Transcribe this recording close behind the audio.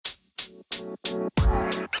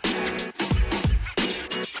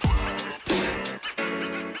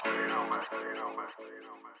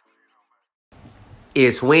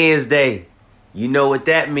It's Wednesday. You know what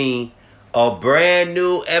that mean? A brand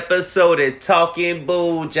new episode of Talking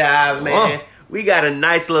Bull Jive, man. We got a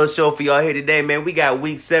nice little show for y'all here today, man. We got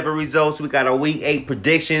week 7 results. We got our week 8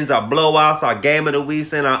 predictions, our blowouts, our game of the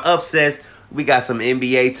weeks, and our upsets. We got some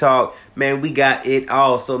NBA talk. Man, we got it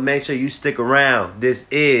all. So make sure you stick around. This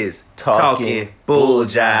is Talking Bull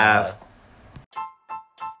Jive.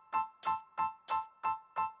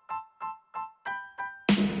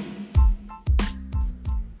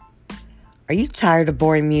 Are you tired of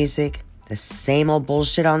boring music? The same old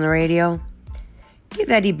bullshit on the radio? Give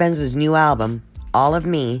Eddie Benz's new album, All of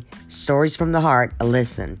Me, Stories from the Heart, a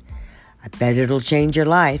listen. I bet it'll change your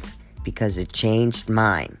life because it changed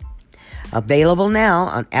mine. Available now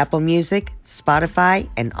on Apple Music, Spotify,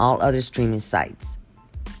 and all other streaming sites.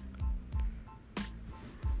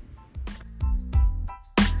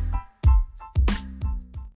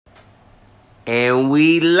 And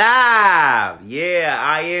we live. Yeah,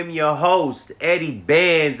 I am your host, Eddie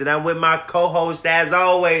Benz, and I'm with my co-host, as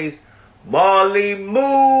always, Marley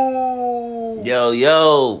Moo.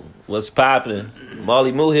 Yo, what's poppin'?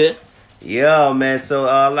 Marley Moo here. Yeah, man. So,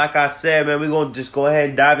 like I said, man, we're going to just go ahead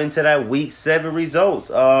and dive into that week 7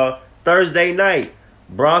 results. Thursday night,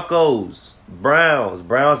 Browns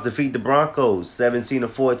defeat the Broncos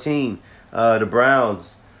 17-14. The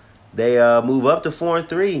Browns, they move up to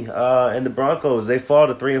 4-3, and the Broncos, they fall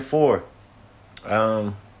to 3-4.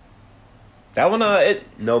 That one,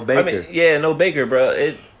 no Baker. No Baker,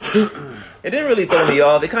 bro. It didn't really throw me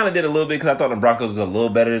off. It kind of did a little bit because I thought the Broncos was a little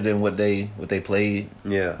better than what they played.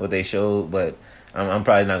 Yeah, what they showed. But I'm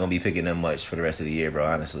probably not gonna be picking them much for the rest of the year, bro.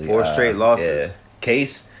 Honestly, 4 straight losses. Yeah.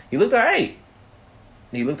 Case, he looked all right.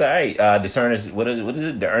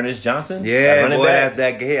 Ernest Johnson? Yeah, boy,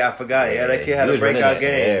 that kid, I forgot. Yeah, that kid had a breakout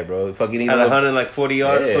game. Yeah, bro. Fucking had 140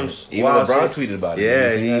 yards. Yeah. Even LeBron tweeted about it.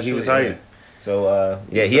 Yeah, he was hyped. So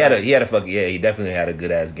he definitely had a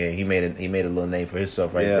good ass game. He made a little name for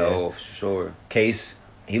himself there. Oh, for sure. Case,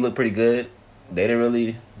 he looked pretty good. They didn't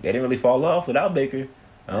really fall off without Baker.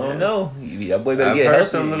 I don't know. That boy better get healthy. I've heard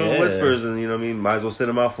some little whispers, and you know what I mean. Might as well sit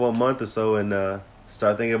him out for a month or so and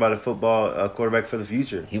start thinking about a football quarterback for the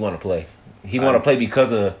future. He want to play. He want to play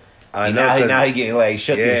because of. Now he getting like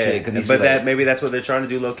shook and shit. But maybe that's what they're trying to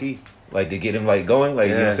do low key. Like to get him like going. Like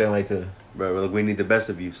you know what I'm saying, like to. Bro, look, we need the best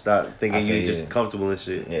of you. Stop thinking you're just comfortable and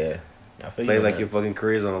shit. Yeah. I feel Play like your fucking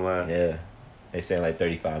career's on the line. Yeah. They saying like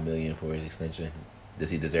 $35 million for his extension. Does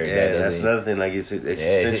he deserve that? Yeah, that's another thing. Like it's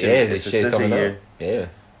extension. It's extension year. Yeah.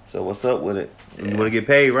 So what's up with it? Yeah. You want to get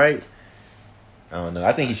paid, right? I don't know.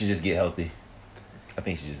 I think he should just get healthy.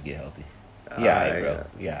 Yeah, bro.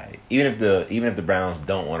 Yeah. Even if the Browns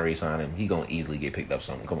don't want to re-sign him, he gonna easily get picked up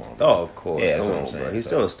something. Come on, bro. Oh, of course. Yeah, that's what I'm saying. Bro. He's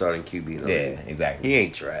still a starting QB. Yeah, exactly. He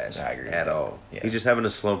ain't trash. I agree at all. Yeah. He's just having a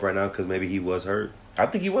slump right now because maybe he was hurt. I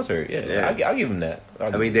think he was hurt. Yeah. I'll give him that.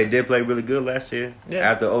 They did play really good last year. Yeah.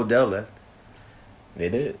 After Odell left, they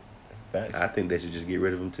did. Facts. I think they should just get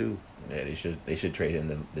rid of him too. Yeah, they should. They should trade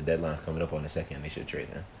him. The deadline's coming up on the 2nd. They should trade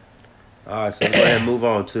him. All right, so go ahead and move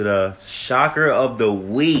on to the shocker of the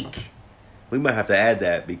week. We might have to add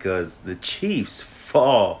that because the Chiefs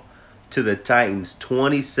fall to the Titans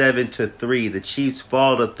 27-3. The Chiefs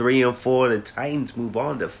fall to 3-4. The Titans move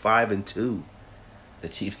on to 5-2. The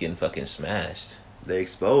Chiefs getting fucking smashed. They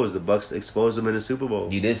exposed. The Bucks exposed them in the Super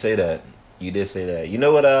Bowl. You did say that. You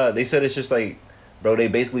know what? They said it's just like, bro. They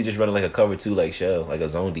basically just running like a cover 2 like shell, like a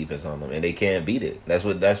zone defense on them, and they can't beat it. That's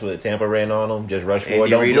what Tampa ran on them. Just rush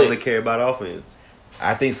forward. Andy Reid only care about offense.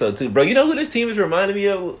 I think so too, bro. You know who this team is reminding me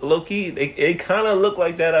of, low key? It kind of looked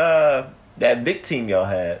like that big team y'all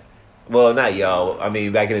had. Well, not y'all. I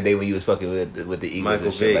mean, back in the day when you was fucking with the Eagles Michael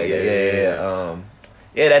and shit Vick, like that.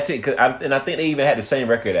 Yeah, that team. I think they even had the same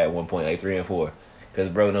record at one point, like 3-4. Because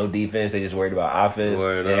bro, no defense. They just worried about offense,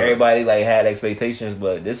 and everybody like had expectations.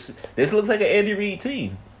 But this looks like an Andy Reid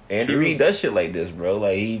team. Andy Reid does shit like this, bro.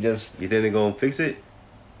 Like he just. You think they're gonna fix it?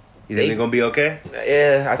 You think they're gonna be okay?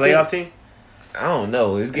 Yeah, playoff team. I don't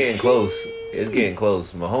know. It's getting close.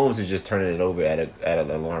 Mahomes is just turning it over at an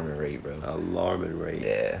alarming rate, bro. Alarming rate.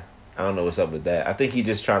 Yeah. I don't know what's up with that. I think he's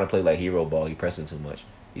just trying to play like hero ball. He's pressing too much.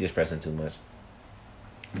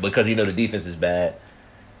 Because the defense is bad.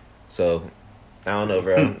 So I don't know,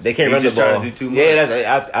 bro. They can't run the ball. Trying to do too much.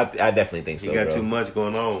 Yeah, I definitely think so. He got bro. too much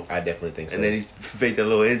going on. I definitely think so. And then he faked a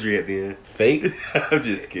little injury at the end. Fake? I'm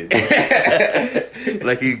just kidding.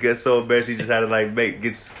 Like he got so embarrassed, he just had to like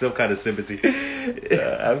get some kind of sympathy.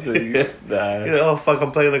 I feel you. Nah. You know, oh fuck,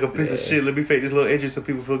 I'm playing like a piece of shit. Let me fake this little injury so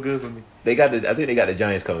people feel good for me. I think they got the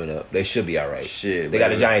Giants coming up. They should be all right. Shit, they got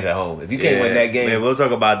the Giants at home. If you can't win that game, man, we'll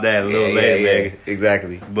talk about that a little later, man.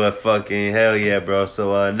 Exactly. But fucking hell yeah, bro.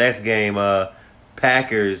 So next game,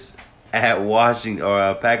 Packers at Washington,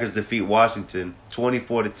 or Packers defeat Washington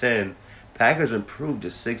 24-10. Packers improved to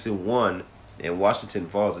 6-1, and Washington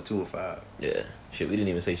falls to 2-5. Yeah, shit. We didn't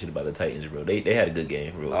even say shit about the Titans, bro. They had a good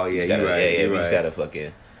game, bro. Oh yeah, you're right. Yeah,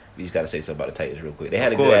 we just gotta say something about the Titans real quick. They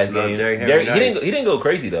had a good ass game. He didn't go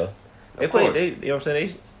crazy though. They played. You know what I'm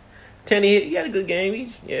saying? Tenny, he had a good game. He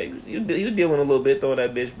was dealing a little bit throwing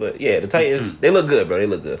that bitch, but yeah, the Titans they look good, bro. They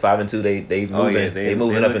look good. 5-2. They moving. They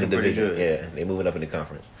moving up in the division. Good. Yeah, they moving up in the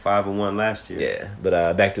conference. 5-1 last year. Yeah,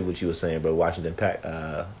 but back to what you were saying, bro. Washington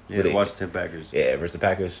Washington Packers. Yeah, versus the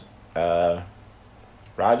Packers.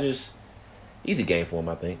 Rodgers, easy game for him,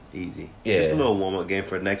 I think. Easy. Yeah, just a little warm up game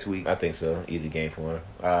for next week. I think so. Easy game for him.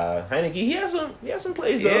 Heineke, he has some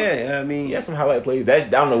plays though. Yeah, I mean, he has some highlight plays. I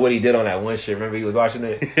don't know what he did on that one shit. Remember he was watching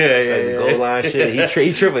it? The goal line shit.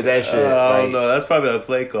 He tripped that shit. I don't know. That's probably a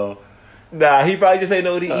play call. Nah, he probably just ain't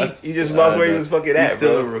know he just lost where he was fucking at. He's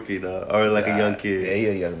still bro. a rookie though, or like a young kid. Yeah, he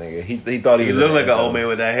a young nigga. He thought he looked like an old man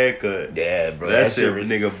with that haircut. Yeah, bro. That shit,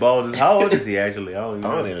 nigga bald. How old is he actually? I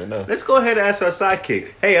don't even know. Let's go ahead and ask our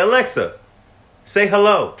sidekick. Hey Alexa, say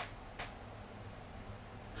hello.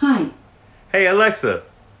 Hi. Hey Alexa,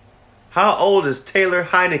 how old is Taylor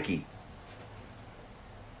Heineke?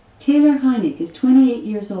 Taylor Heineke is 28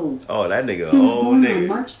 years old. Oh, that nigga, he was old born nigga. on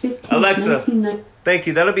March 15, Alexa, 1990. Thank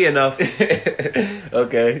you. That'll be enough.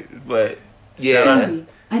 Okay, but yeah. Sorry,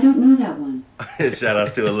 I don't know that one. Shout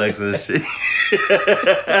out to Alexa and shit.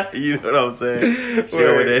 You know what I'm saying? She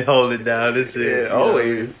over there holding down this shit. Yeah,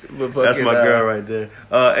 always. That's my girl right there.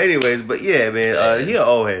 Anyways, but yeah, man, he an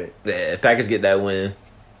old head. Yeah, Packers get that win.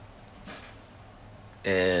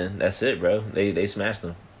 And that's it, bro. They smashed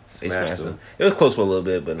them. They smashed them. It was close for a little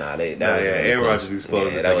bit, but Aaron Rodgers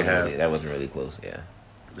exploded the second half. That wasn't really close, yeah.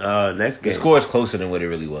 Next game. The score is closer than what it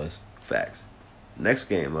really was. Facts. Next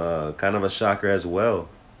game, kind of a shocker as well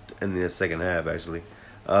in the second half, actually.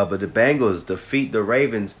 But the Bengals defeat the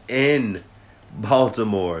Ravens in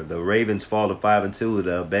Baltimore. The Ravens fall to 5-2.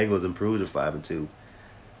 The Bengals improve to 5-2.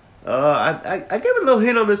 I gave a little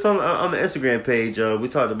hint on this on the Instagram page. We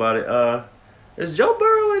talked about it. Is Joe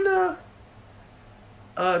Burrow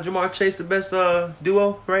and Jamar Chase the best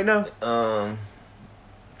duo right now?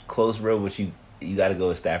 Close, bro, but you got to go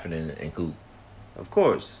with Stafford and Coop. Of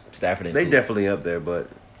course, Stafford and Coop. They definitely up there, but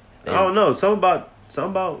I don't know. Something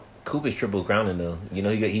about Coop is triple crowning though. You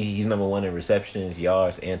know he's number one in receptions,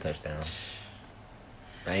 yards, and touchdowns.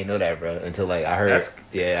 I ain't know that, bro, until I heard. I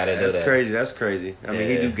didn't know that. That's crazy. I mean,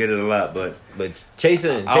 he do get it a lot, but Chase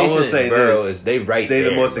and Burrow is they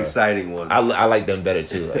the most exciting ones. I like them better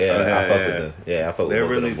too. Yeah, I fuck with them. Yeah, I fuck with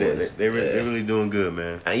them. They're really doing good,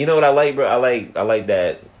 man. And you know what I like, bro? I like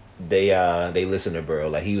that they listen to Burrow.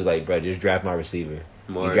 Like he was like, bro, just draft my receiver.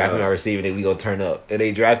 You draft my receiver, then we gonna turn up. And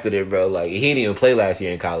they drafted it, bro. Like he didn't even play last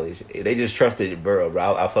year in college. They just trusted Burrow,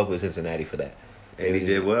 bro. I fuck with Cincinnati for that. And he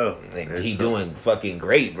did well. He doing fucking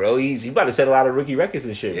great, bro. He about to set a lot of rookie records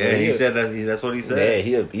and shit. Yeah, bro. He said that. That's what he said. Yeah,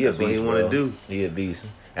 he a beast. That's what he want to do. He a beast.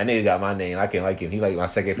 That nigga got my name. I can like him. He like my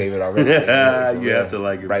second favorite already. You have to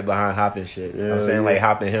like him. Right behind Hop and shit. Yeah, I'm saying like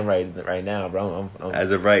hopping him right now, bro. I'm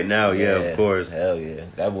as of right now, yeah, of course. Hell yeah,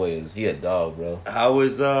 that boy he a dog, bro. How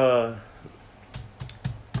is old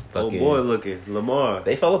boy looking? Lamar.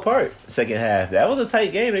 They fell apart second half. That was a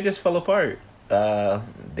tight game. They just fell apart.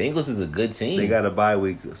 Bengals is a good team. They got a bye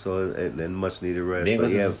week, so and much needed rest.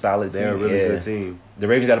 Bengals is a solid team. They're a really good team. The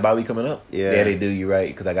Ravens got a bye week coming up. Yeah, they do. You're right,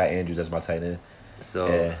 because I got Andrews as my tight end.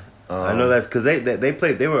 So I know that's because they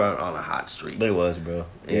played. They were on a hot streak. But it was, bro.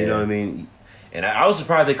 You know what I mean? And I was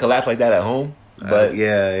surprised they collapsed like that at home. But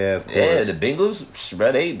yeah, of course. Yeah, the Bengals,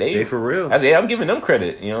 bro, they for real. I'm giving them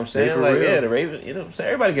credit. You know what I'm saying? They for real. Yeah, the Ravens. You know what I'm saying?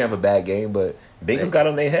 Everybody can have a bad game, but Bengals got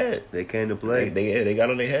on their head. They came to play. They got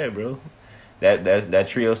on their head, bro. That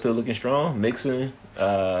trio still looking strong. Mixon,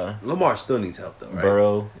 Lamar still needs help though, right?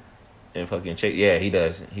 Burrow, and fucking Chase. Yeah, he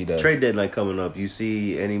does. Trade deadline coming up. You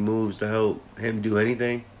see any moves to help him do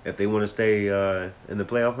anything if they want to stay in the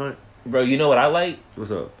playoff hunt? Bro, you know what I like?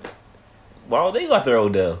 What's up? Well, they got their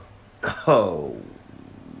Odell. Oh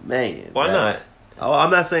man, why not? Oh,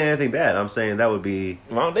 I'm not saying anything bad. I'm saying that would be.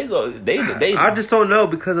 Why don't they go? They I just don't know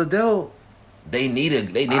because Adele. They need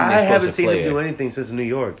an I haven't seen player. him do anything since New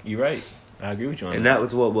York. You're right. I agree with you on And that. that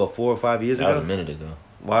was what 4 or 5 years That ago. was a minute ago.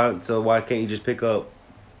 Why can't you just pick up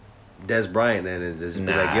Des Bryant then and just be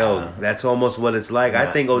like, Nah. yo, that's almost what it's like.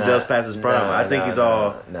 I think Odell's past his prime. I think he's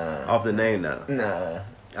all off the name now. Nah.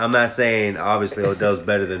 I'm not saying obviously Odell's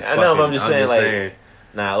better than. I know, but I'm just saying,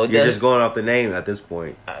 nah, Odell, you're just going off the name at this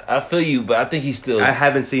point. I feel you, but I think he's still. I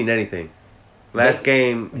haven't seen anything. Last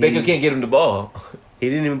game, Baker can't get him the ball. He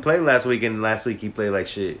didn't even play last week, and last week he played like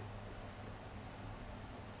shit.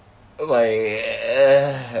 Like,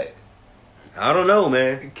 I don't know,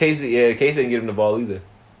 man. Casey didn't get him the ball either.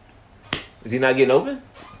 Is he not getting open?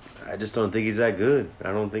 I just don't think he's that good.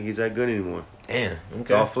 I don't think he's that good anymore. Damn. It's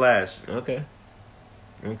Okay. all flash. Okay.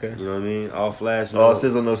 You know what I mean? All flash. All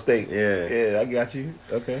sizzle, no steak. Yeah. Yeah, I got you.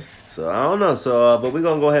 Okay. So I don't know. So, but we're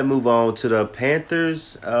gonna go ahead and move on to the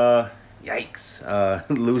Panthers. Yikes!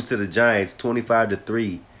 Lose to the Giants,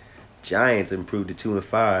 25-3. Giants improved to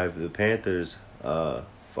 2-5. The Panthers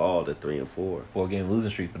fall to 3-4. 4-game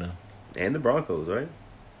losing streak for them. And the Broncos, right?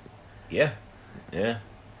 Yeah. Yeah.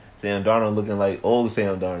 Sam Darnold looking like old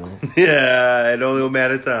Sam Darnold. Yeah, it only a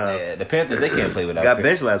matter of time. Yeah, the Panthers, they can't play without Got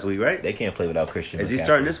benched last week, right? They can't play without Christian. Is he McCaffrey.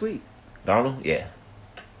 starting this week? Darnold? Yeah.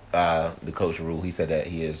 The coach rule. He said that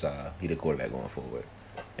he the quarterback going forward.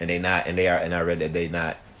 And I read that they're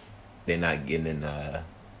not getting in the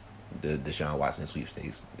Deshaun Watson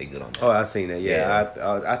sweepstakes. They good on that. Oh, I seen that. Yeah,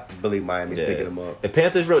 I believe Miami's picking him up. The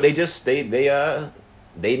Panthers, bro, they need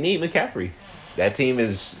McCaffrey. That team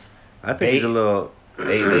is. I think he's a little.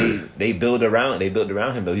 They build around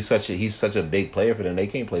him though. He's such a big player for them. They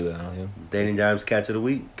can't play without him. Danny Dimes catch of the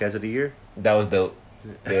week, catch of the year. That was dope.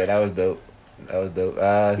 Yeah, that was dope. That was dope.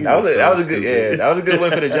 That was a good. stupid. Yeah, that was a good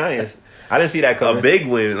win for the Giants. I didn't see that coming. A big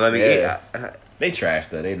win. I mean, Yeah. They trashed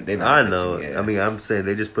though. They not I a good know. team, yeah. I mean, I'm saying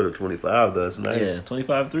they just put up 25 though. It's nice. Yeah,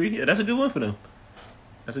 25-3. Yeah, that's a good one for them.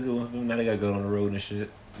 That's a good one for them. Now they gotta go on the road and shit.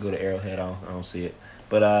 Go to Arrowhead. I don't see it.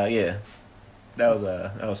 But yeah, that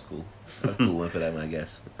was cool. That was a cool one for them, I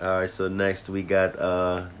guess. All right. So next we got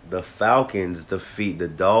the Falcons defeat the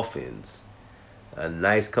Dolphins. A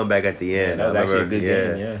nice comeback at the Yeah, end. that was I actually a remember,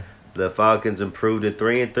 good game. Yeah. The Falcons improved to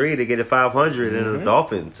 3-3 to get to 500, and the Mhm.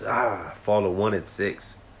 Dolphins fall to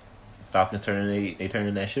 1-6. Falcons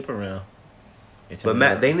turning that ship around. But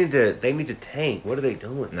Matt, they need to tank. What are they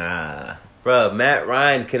doing? Nah. Bro, Matt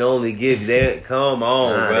Ryan can only give that. Come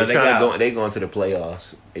on, bro. They going to the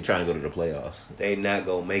playoffs. They trying to go to the playoffs. They not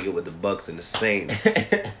gonna make it with the Bucks and the Saints.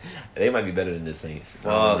 They might be better than the Saints.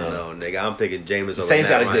 Fuck no, nigga. I'm picking Jameis The over Saints Matt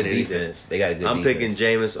got a Ryan good any day. defense. They got a good I'm defense. picking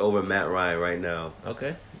Jameis over Matt Ryan right now.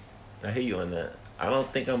 Okay. I hear you on that. I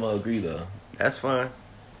don't think I'm gonna agree though. That's fine.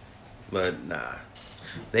 But nah.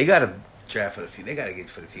 They gotta draft for the future. They gotta get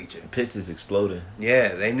for the future. Pitts is exploding.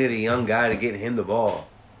 Yeah, they need a young guy to get him the ball.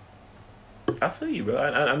 I feel you, bro.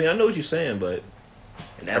 I mean, I know what you're saying, but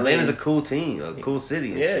And Atlanta's a cool team, a cool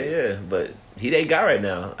city. And yeah, shit. yeah. But he they got right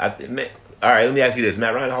now. All right, let me ask you this: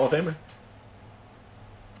 Matt Ryan, a Hall of Famer?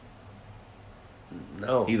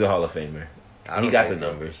 No, He's a Hall of Famer. I He don't got the think so.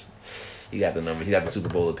 numbers. He got the numbers. He got the Super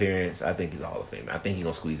Bowl appearance. I think he's a Hall of Famer. I think he's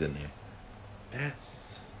gonna squeeze in there.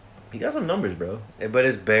 He got some numbers, bro. But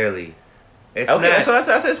it's barely. It's Okay, not, so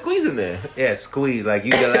I said squeeze in there. yeah, squeeze. Like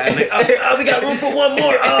you got like, we got room for one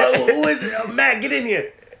more. Who is it? Matt, get in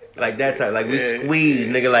here. Like that type. Like we squeeze,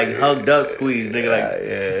 nigga. Like hugged up squeeze, nigga.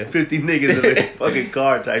 Like Yeah. 50 niggas in a fucking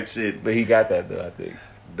car type shit. But he got that though. I think.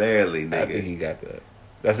 Barely, I think nigga. he got that.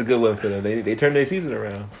 That's a good one for them. They turned their season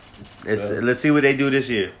around. Let's see what they do this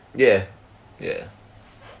year. Yeah, yeah.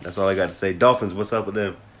 That's all I got to say. Dolphins, what's up with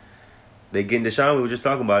them? They getting Deshaun. We were just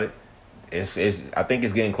talking about it. It's. I think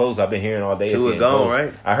it's getting close. I've been hearing all day. Two it's are getting gone, close.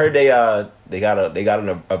 right? I heard they got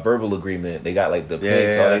a verbal agreement. They got like the picks.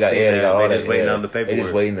 yeah, They got I seen they that. got all They that. just waiting yeah. on the They paperwork.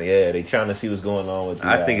 just waiting. Yeah, they trying to see what's going on with. The,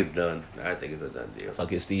 I think it's done. I think it's a done deal.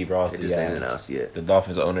 fucking Steve Ross. It The just ain't announced yet. The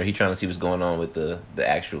Dolphins owner. He trying to see what's going on with the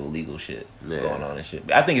actual legal shit going on and shit.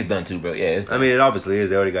 I think it's done too, bro. Yeah, it's done. I mean, it obviously is.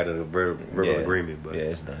 They already got a verbal Yeah. agreement, but yeah,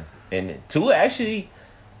 it's done. And Tua actually,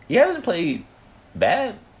 he hasn't played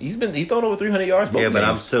bad. He's thrown over 300 yards. Both yeah, but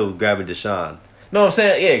I'm games. still grabbing Deshaun. No, I'm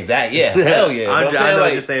saying, yeah, exactly, yeah, hell yeah. I But I'm know saying, what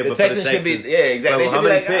like, you're saying, the but for the Texans should be, Texans- yeah, exactly. Bro, They how should be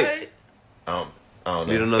many like, picks? alright. I don't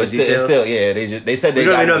know. You don't know It's the still, details? Still, yeah, they said they We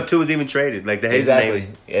don't got even know him. if two was even traded. Like the Hayes Exactly.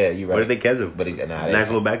 name. Yeah, you're right. What did they catch him? But he, Nice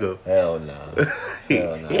little backup. Hell no. he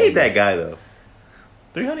Hell no. ain't that guy though.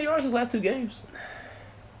 300 yards his last two games.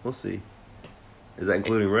 We'll see. Is that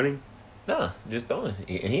including running? Nah, just throwing.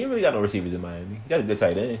 He ain't really got no receivers in Miami. He got a good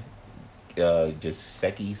tight end. Just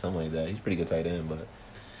Seki, something like that. He's a pretty good tight end, but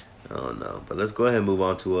I don't know. But let's go ahead and move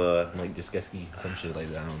on to like Jaskeski, some shit like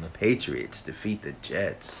that. I don't know. Patriots defeat the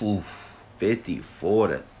Jets Oof.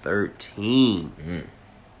 54-13.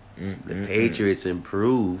 The Patriots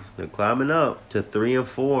improve. They're climbing up to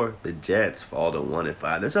 3-4. The Jets fall to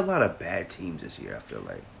 1-5. There's a lot of bad teams this year, I feel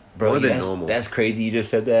like. Bro, More than normal. That's crazy. You just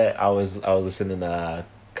said that. I was listening to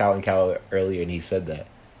Colin Cowell earlier, and he said that.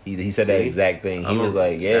 He said that exact thing. He was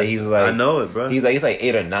like, I know it, bro. He's like, it's like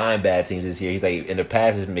 8 or 9 bad teams this year. He's like, in the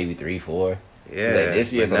past, it's maybe 3, 4. Yeah, like,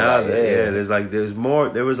 this year, now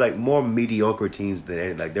there was more mediocre teams than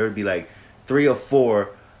any. Like there would be like 3 or 4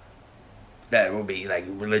 that would be like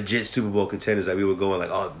legit Super Bowl contenders. Like we were going like,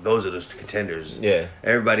 oh, those are the contenders. Yeah.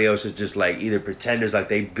 Everybody else is just like either pretenders, like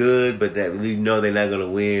they good, but that we know they're not gonna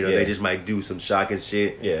win, or Yeah. they just might do some shocking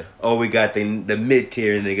shit. Yeah. Or we got the mid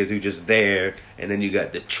tier niggas who just there, and then you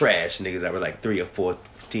got the trash niggas that were like 3 or 4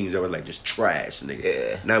 teams that were like just trash, nigga.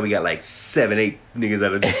 Yeah. Now we got like 7, 8 niggas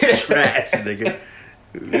that are just trash, nigga.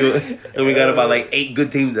 And we got about like 8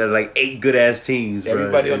 good teams that are like 8 good ass teams, bro.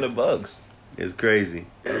 Everybody on the Bugs. It's crazy.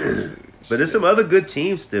 But there's some other good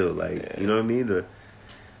teams still, like you know what I mean. The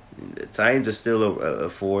Titans are still a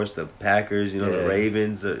force. The Packers, you know, the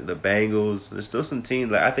Ravens, the Bengals. There's still some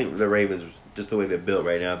teams. Like I think the Ravens, just the way they're built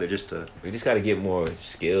right now, they're just We just got to get more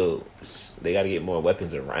skill. They got to get more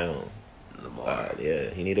weapons around. Lamar. Yeah,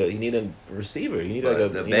 he need a receiver. He need But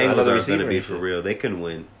like the a Bengals another are receiver going to be and for shit. real. They couldn't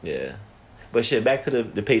win. Yeah, but shit. Back to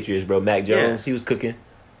the Patriots, bro. Mac Jones, he was cooking.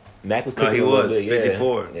 Mac was No, cooking. he a little was bit,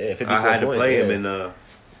 54. Yeah, 54 I had to points, play yeah. him in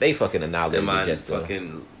They fucking annihilated my the Jets, though.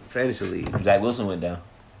 fucking fantasy league. Zach Wilson went down.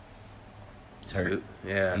 He's hurt.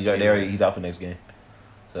 Yeah, He's out there. He's out for next game.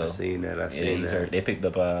 So I seen that. I yeah, seen he's that. hurt. They picked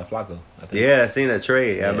up Flacco. I think. Yeah, I seen that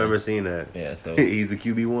trade. I Yeah. remember seeing that. Yeah. So He's the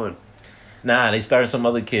QB1. nah, they started some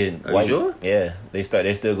other kid. Are you sure? Yeah, they're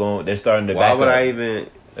still going. They're starting to Why back would up. I even?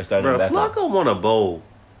 They're starting Bro, to back up. Flacco won a bowl.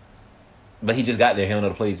 But he just got there. He don't know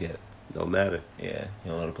the plays yet. Don't matter. Yeah, he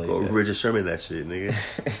don't know the plays Go yet. Richard Sherman that shit, nigga.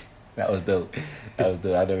 That was dope. I've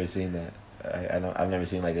never seen that. I've never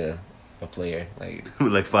seen like a player like.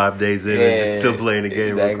 Like 5 days in Yeah, and just still playing the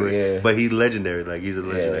game real exactly, quick. yeah. But he's legendary. Like he's a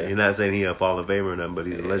legendary. Yeah. You're not saying he a Hall of Famer or nothing, but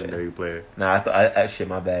he's a Yeah. legendary player. Nah, I shit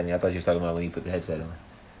my bad. I thought you was talking about when he put the headset on.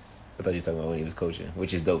 I thought you was talking about when he was coaching,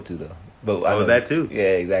 which is dope too though. But I know that too. Yeah,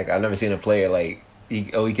 exactly. I've never seen a player like he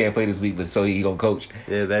can't play this week, but so he gonna coach.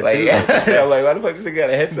 Yeah, that Like, too. I'm like, why the fuck this nigga got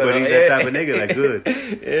a headset But on? he's Yeah. that type of nigga, like good.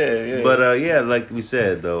 Yeah. But yeah, like we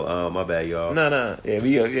said though, my bad, y'all. No. Yeah,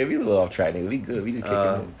 we a little off track, nigga. We good. We just kicking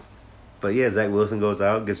it. But yeah, Zach Wilson goes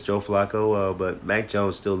out, gets Joe Flacco, but Mac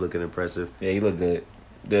Jones still looking impressive. Yeah, he look good.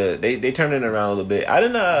 They turned it around a little bit. I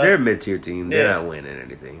didn't. They're a mid-tier team. They're yeah. not winning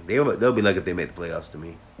anything. They'll be lucky if they make the playoffs to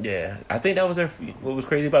me. Yeah, I think that was their. What was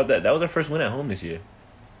crazy about that? That was their first win at home this year.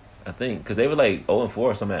 I think because they were like 0-4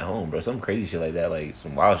 or something at home, bro. Some crazy shit like that, like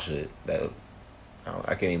some wild shit. That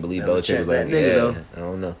I can't even believe Belichick was like, that nigga, though. I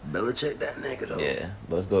don't know. Belichick that nigga though. Yeah,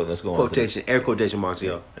 but let's go Quotation, air quotation marks,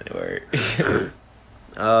 y'all. on to word.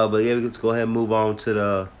 But yeah, let's go ahead and move on to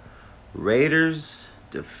the Raiders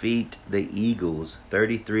defeat the Eagles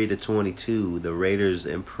 33-22. The Raiders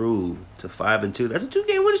improve to 5-2. That's a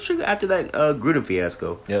 2-game winning streak after that Gruden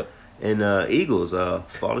fiasco. Yep, And Eagles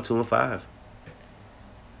fall to 2-5.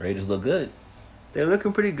 Raiders look good. They're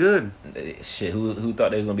looking pretty good. Shit, who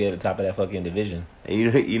thought they was gonna be at the top of that fucking division? And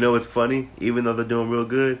you know what's funny? Even though they're doing real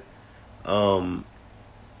good,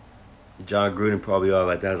 John Gruden probably all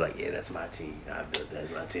like that. I was like, yeah, that's my team. I built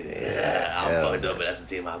that's my team. Yeah, I'm fucked up, but that's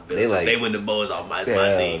the team I built. They So like- if they win the Bulls off my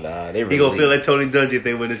Hell team. nah, they He gonna really- feel like Tony Dungy if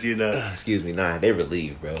they win this year now. Excuse me, nah, they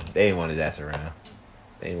relieved, bro. They ain't want his ass around.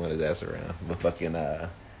 But fucking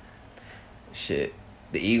shit.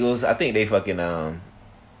 The Eagles, I think they fucking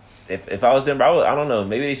if I was them, bro, I don't know.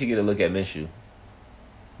 Maybe they should get a look at Minshew,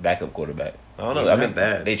 backup quarterback. I don't know. He's I not mean,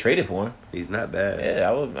 bad. they traded for him. He's not bad. Yeah,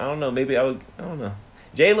 I don't know. Maybe I don't know.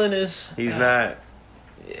 Jalen is. He's not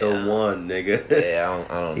the one, nigga. Yeah,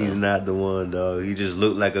 I don't know. He's not the one, dog. He just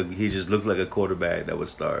looked like a quarterback that would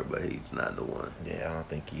start, but he's not the one. Yeah, I don't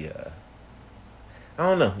think he. I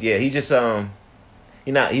don't know. Yeah, he just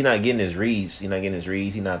he not getting his reads. He's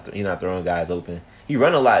not throwing guys open. He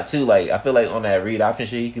run a lot too. Like I feel like on that read option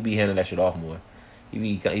shit, he could be handing that shit off more. I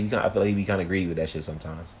feel like he be kind of greedy with that shit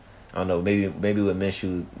sometimes. I don't know. Maybe with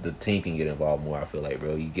Minshew, the team can get involved more. I feel like,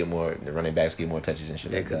 bro, you get more. The running backs get more touches and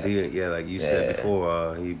shit. Yeah, like because that. like you said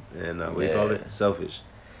before, what do you call it? Selfish.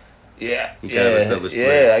 Yeah, He kind of a selfish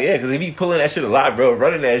player. yeah. Because he be pulling that shit a lot, bro.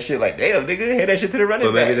 Running that shit like, damn, nigga, hand that shit to the running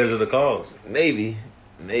But back. maybe those are the calls. Maybe,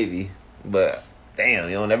 but damn,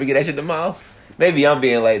 you don't never get that shit to Miles. Maybe I'm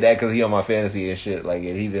being like that because he on my fantasy and shit. Like,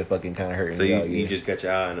 and he been fucking kind of hurting. So me all you year. just got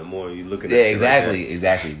your eye on it more. You looking at Yeah, shit like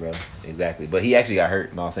exactly, bro, exactly. But he actually got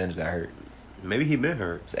hurt. Miles Sanders got hurt. that. Maybe he been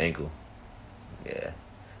hurt. His ankle. Yeah,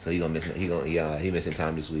 so he gonna miss. He missing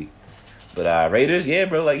time this week. But Raiders, yeah,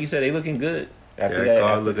 bro. Like you said, they looking good. After Derek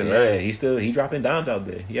Carr looking nice. He dropping dimes out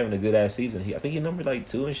there. He having a good ass season. I think he numbered like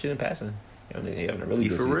 2 and shit in passing. He having a really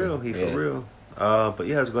good season. He for real. But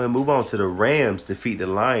yeah, let's go ahead and move on to the Rams defeat the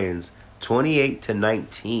Lions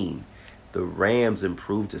 28-19. The Rams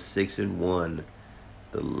improved to 6-1.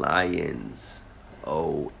 The Lions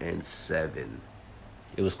 0-7.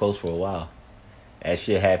 It was close for a while. That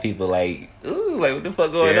shit had people like, ooh, like what the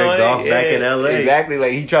fuck going Jared on? Goff back in LA. Exactly,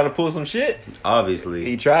 like he trying to pull some shit. Obviously.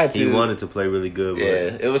 He tried to. He wanted to play really good. But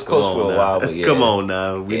yeah, it was close for a while, but yeah. Come on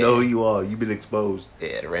now. We know who you are. You've been exposed.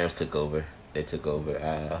 Yeah, the Rams took over. They took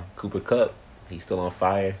over. Cooper Kupp, he's still on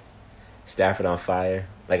fire. Stafford on fire.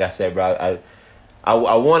 Like I said, bro, I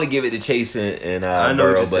want to give it to Chase and I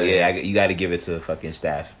know Burrow, but yeah, you got to give it to fucking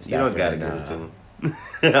Stafford. You don't got to give it to him.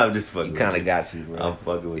 I'm just fucking. You kind of got to, bro. I'm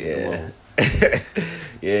fucking with you.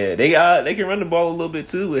 Yeah, they can run the ball a little bit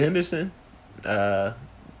too with Henderson.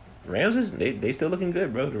 Rams they still looking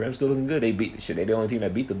good, bro. The Rams still looking good. They the only team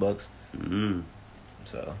that beat the Bucks. Mm-hmm.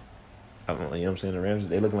 So, you know what I'm saying? The Rams,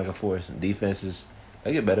 they looking like a force. And defenses,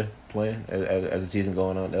 they get better playing as the season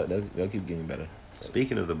going on. They'll keep getting better.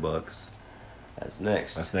 Speaking of the Bucks, that's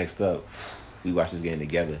next up. We watched this game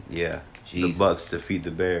together. Yeah, Jesus. The Bucks defeat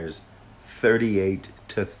the Bears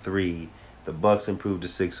 38-3. The Bucks improved to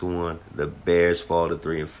 6-1. The Bears fall to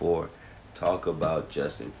 3-4. Talk about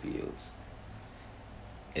Justin Fields.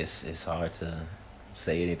 It's hard to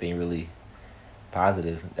say anything really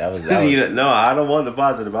positive. That was no, I don't want the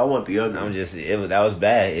positive. I want the ugly. That was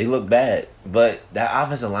bad. It looked bad, but that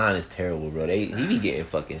offensive line is terrible, bro. He be getting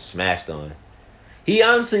fucking smashed on. He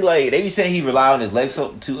honestly, like, they be saying he rely on his legs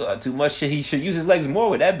too much. Shit, he should use his legs more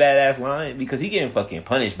with that badass line because he getting fucking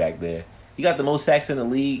punished back there. He got the most sacks in the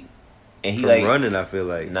league, and he like running. I feel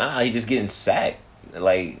like he just getting sacked.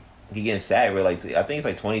 Like he getting sacked. Where like I think it's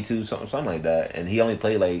like 22 something like that, and he only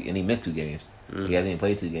played and he missed 2 games. Mm. He hasn't even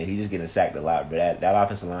played 2 games. He's just getting sacked a lot. But that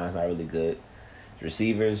offensive line is not really good.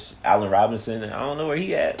 Receivers, Allen Robinson. I don't know where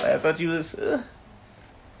he at. Like, I thought you was. I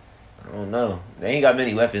don't know. They ain't got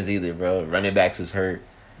many weapons either, bro. Running backs is hurt.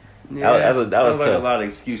 Yeah, that was like tough. A lot of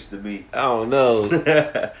excuse to me. I don't know.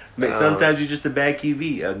 Sometimes you're just a bad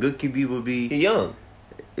QB. A good QB would be. He young.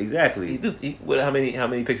 Exactly. How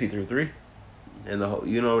many picks he threw? 3. And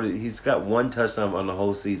he's got 1 touchdown on the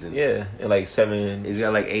whole season. Yeah, and like 7. He's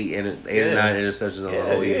got like 8 or 9 interceptions on the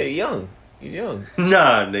whole year. Yeah, young. He's young.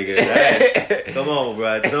 Nah, nigga. Come on,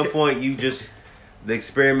 bro. At some point, the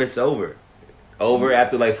experiment's over. Over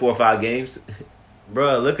after like 4 or 5 games.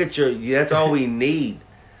 Bro, look at that's all we need.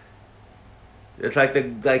 It's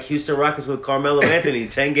like Houston Rockets with Carmelo Anthony,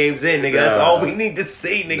 10 games in, nigga. That's all we need to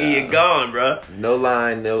see, nigga. You're gone, bro. No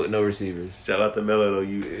line, no receivers. Shout out to Melo, though.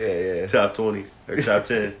 Yeah. Top 20 or top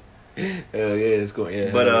 10. Hell yeah, it's going. Yeah.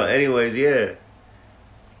 But anyways, yeah.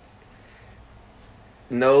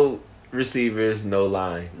 No receivers, no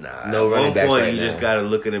line. Nah. No running backs. At one point, right you now. just gotta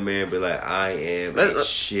look in the mirror and be like, I am a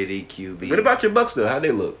shitty QB. What about your Bucks though? How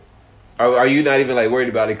they look? Are you not even like worried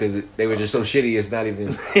about it because they were just so shitty? It's not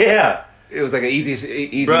even. Yeah. It was like an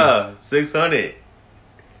easy. Bruh, 600.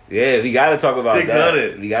 Yeah, we gotta talk about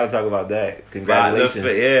 600. that. We gotta talk about that. Congratulations.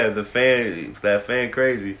 That fan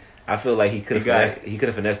crazy. I feel like he could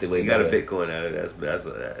have finessed it way better. He got a Bitcoin out of it.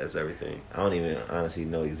 That's everything. I don't even honestly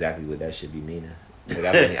know exactly what that should be meaning. Like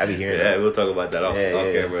I be hearing. Yeah, we'll talk about that off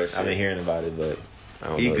camera. I've been hearing about it, but I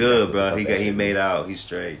don't he know good, exactly bro. He made out. He's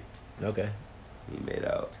straight. Okay. He made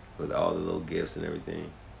out with all the little gifts and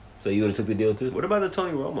everything. So you would have took the deal too? What about the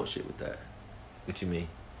Tony Romo shit with that? What you mean?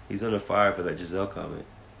 He's under fire for that Giselle comment.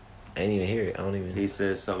 I didn't even hear it. I don't even. He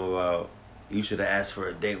said something about you should have asked for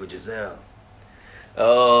a date with Giselle.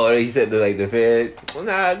 Oh, he said the Fed. Well,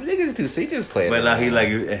 nah, niggas too. See, just playing. But now he like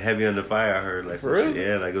heavy under fire. I heard like some really? shit.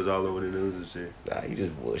 Yeah, like it was all over the news and shit. Nah, he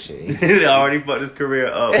just bullshit. He already fucked his career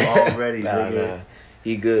up already. Nah.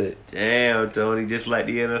 He good. Damn, Tony, just like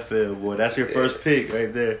the NFL, boy. That's your first pick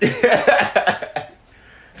right there.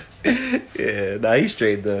 Yeah, nah, he's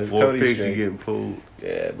straight though. 4 Tony's picks, straight. you getting pulled.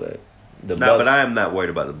 Yeah, but Bucks, but I am not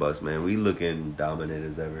worried about the Bucks, man. We looking dominant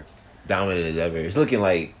as ever. Dominant as ever. It's looking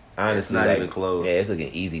like honestly, it's not even close. Yeah, it's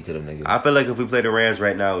looking easy to them niggas. I feel like if we play the Rams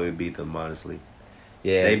right now, we would beat them. Honestly,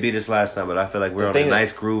 yeah, they beat us last time, but I feel like we're on a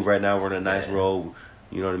nice groove right now. We're on a nice roll.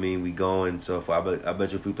 You know what I mean? We going. So I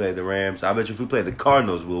bet you if we play the Rams, I bet you if we play the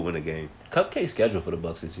Cardinals, we'll win a game. Cupcake schedule for the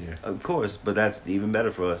Bucks this year. Of course, but that's even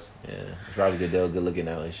better for us. Yeah, it's probably Goodell good looking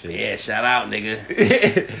out and shit. Yeah, shout out,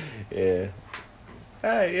 nigga. Yeah.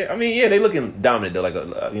 Yeah. I mean, yeah, they looking dominant though. Like,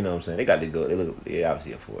 you know what I'm saying? They got to go. They look,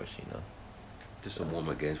 obviously a force. You know. Just some warm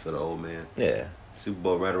up games for the old man. Yeah. Super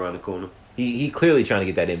Bowl right around the corner. He clearly trying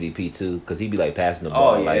to get that MVP too, because he be like passing the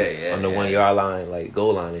ball on the 1 yard line, like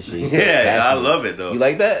goal line and shit. Yeah, I love it though. You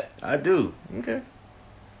like that? I do. Okay.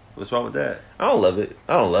 What's wrong with that? I don't love it.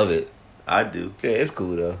 I do. Yeah, it's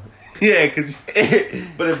cool though. Yeah, cause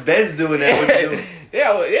but if Ben's doing that, what you doing?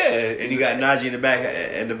 Yeah. And you got Najee in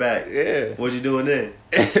the back. Yeah. What you doing then?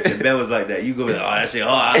 And Ben was like that. You go, oh, that shit. Oh,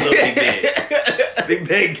 I love Big Ben. Big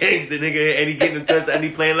Ben gangster, nigga. And he getting the touchdown and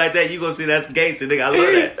he playing like that. You gonna see that's gangster, nigga. I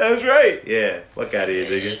love that. That's right. Yeah. Fuck out of here,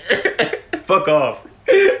 nigga. Fuck off.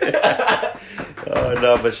 Oh,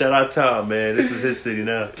 no, but shout out Tom, man. This is his city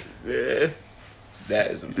now. Yeah.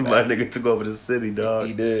 That is my nigga took over the city, dog.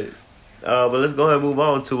 He did. But let's go ahead and move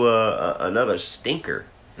on to another stinker.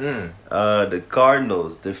 The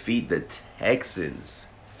Cardinals defeat the Texans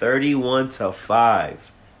 31-5.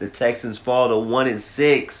 The Texans fall to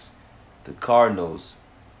 1-6. The Cardinals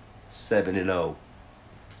 7-0.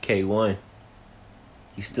 K1.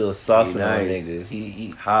 He's still saucing on nice. niggas. He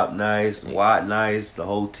Hop nice, Watt nice, the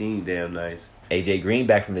whole team damn nice. AJ Green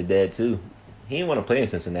back from the dead too. He didn't want to play in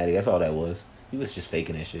Cincinnati. That's all that was. He was just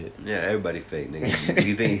faking that shit. Yeah, everybody fake, nigga.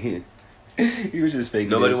 You think he was just faking?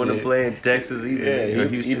 Nobody want to play in Texas either? Yeah,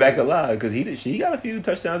 he back alive because he got a few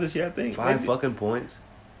touchdowns this year. I think 5 fucking points.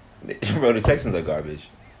 Bro, the Texans are garbage.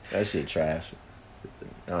 That shit trash.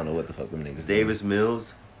 I don't know what the fuck them niggas. Davis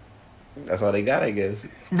Mills. That's all they got, I guess.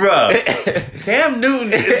 Bruh, Cam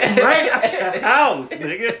Newton is right at the house,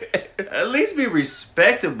 nigga. At least be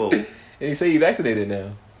respectable. And he say he vaccinated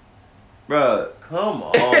now. Bruh, come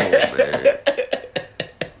on, man.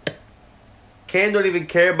 Cam don't even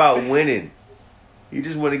care about winning. He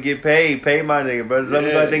just want to get paid. Pay my nigga, bro. Let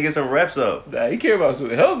me go out there and get some reps up. Nah, he care about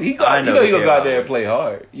something. Hell, he gonna go out there and play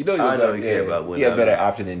hard. You know he care about winning. He had a better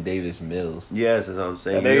option than Davis Mills. Yes, that's what I'm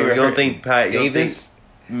saying. You don't think Pat Davis?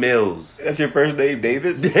 Mills. That's your first name,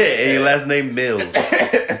 Davis? And your last name, Mills.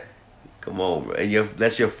 Come on, bro. And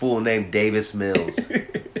that's your full name, Davis Mills.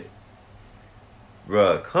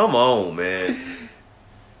 Bruh, come on, man.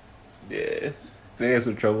 Yeah. They had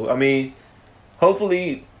some trouble. I mean,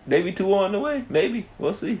 hopefully, maybe 2 on the way. Maybe.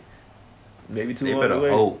 We'll see. Maybe 2 on the way. They better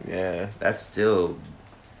hope. Yeah. That's still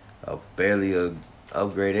barely a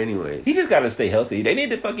upgrade anyways. He just got to stay healthy. They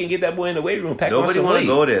need to fucking get that boy in the weight room. Nobody want to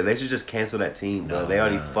go there. They should just cancel that team, bro. No, they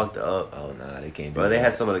already fucked up. Oh, nah. They can't do bro, that.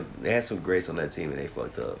 they had some greats on that team and they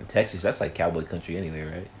fucked up. In Texas, that's like cowboy country anyway,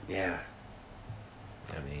 right? Yeah.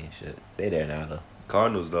 I mean, shit. They there now, though.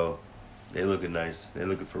 Cardinals, though. They looking nice. They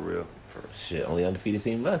looking for real. Shit, only undefeated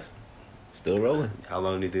team left. Still rolling. How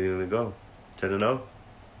long do you think they're going to go? 10-0?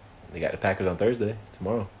 They got the Packers on Thursday,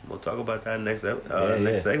 tomorrow. We'll talk about that next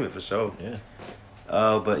segment for sure. Yeah.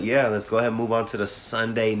 But yeah, let's go ahead and move on to the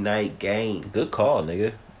Sunday night game. Good call,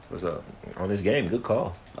 nigga. What's up? On this game, good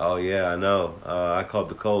call. Oh, yeah, I know. I called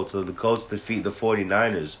the Colts. So the Colts defeat the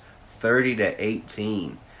 49ers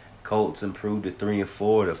 30-18. Colts improved to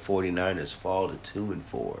 3-4. The 49ers fall to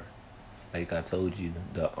 2-4. Like I told you,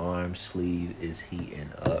 the arm sleeve is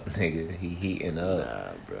heating up, nigga. He heating up.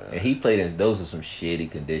 Nah, bro. And he played in those are some shitty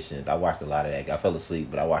conditions. I watched a lot of that. I fell asleep,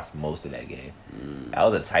 but I watched most of that game. That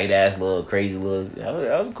was a tight ass little crazy little.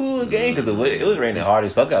 That was a cool little game because it was raining hard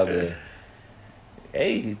as fuck out there.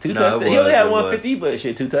 Hey, 2 touchdowns. He only had 150, but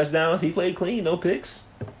shit, 2 touchdowns. He played clean, no picks.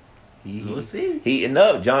 We'll see. Heating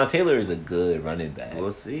up. John Taylor is a good running back.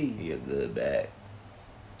 We'll see. He a good back.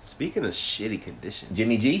 Speaking of shitty conditions,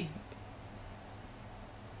 Jimmy G.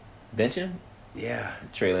 Benching? Yeah.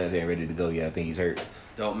 Trey Lance ain't ready to go yet. I think he's hurt.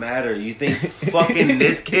 Don't matter. You think fucking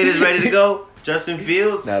this kid is ready to go? Justin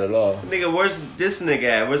Fields? Not at all. Nigga, where's this nigga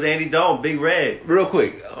at? Where's Andy Dalton? Big Red. Real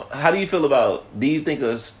quick, how do you feel about, do you think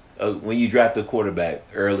when you draft a quarterback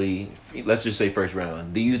early, let's just say first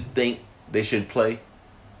round, do you think they should play?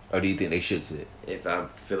 Or do you think they should sit? If I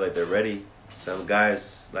feel like they're ready. Some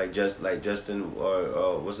guys like Justin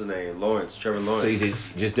or what's his name? Trevor Lawrence. So you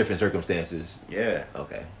just different circumstances. Yeah.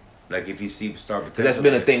 Okay. Like if you see star potential. Because that's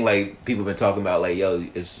been a thing. Like people been talking about. Like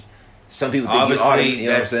it's some people think obviously, you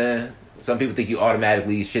know what I'm saying. Some people think you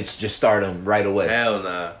automatically should just start them right away. Hell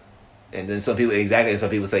nah. And then some people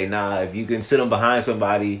say nah. If you can sit them behind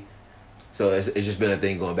somebody, so it's just been a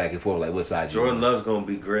thing going back and forth. Like what side? Jordan Love's gonna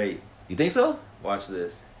be great. You think so? Watch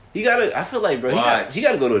this. He gotta. I feel like, bro, he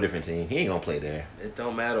gotta go to a different team. He ain't gonna play there. It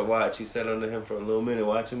don't matter. Watch. He sat under him for a little minute.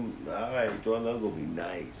 Watch him. All right, Jordan Love gonna be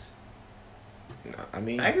nice. I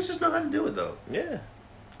mean, Packers just know how to do it though. Yeah.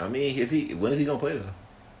 I mean, when is he gonna play though?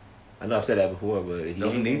 I know I've said that before, but he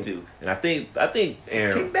don't need to. And I think Aaron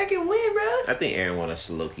just kick back and win, bro. I think Aaron wants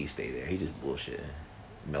to low key stay there. He just bullshitting,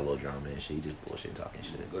 melodrama and shit. He just bullshit talking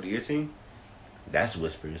shit. Go to your team. That's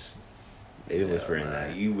whispers. They been whispering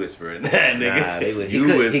that. You whispering that, nigga.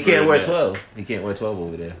 Nah, He can't wear that. 12. He can't wear 12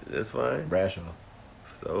 over there. That's fine. Bradshaw.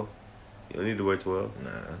 So, you don't need to wear 12.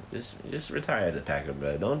 Nah, just retire as a Packer,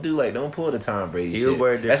 bro. Don't pull the Tom Brady He'll shit.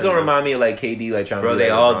 wear That's different, gonna remind me of like KD, like trying. Bro, to they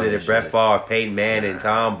like all LeBron did and it. Brett shit. Favre, Peyton Manning,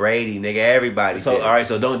 Tom Brady, nigga, everybody. So did. all right,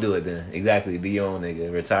 so don't do it then. Exactly, be your own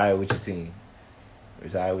nigga. Retire with your team.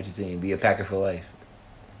 Retire with your team. Be a Packer for life.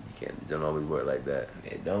 You don't always work like that.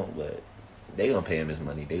 It don't, but they gonna pay him his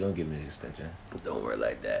money. They gonna give him his extension. Don't work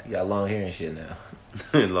like that. You got long hair and shit now.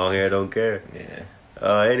 Long hair don't care. Yeah.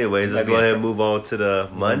 Anyways, let's Might be go in ahead and move on to the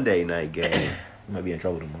Monday night game. You might be in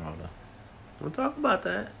trouble tomorrow though. We'll talk about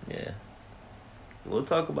that. Yeah. We'll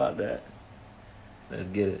talk about that. Let's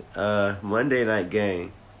get it. Monday night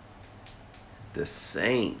game. The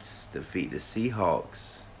Saints defeat the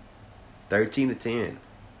Seahawks 13-10.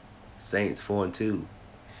 Saints 4-2.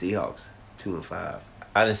 Seahawks 2-5.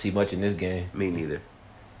 I didn't see much in this game, Me neither.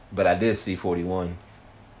 but I did see 41.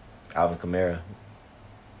 Alvin Kamara.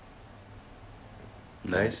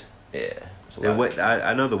 Nice. Yeah. It's a It lot. went,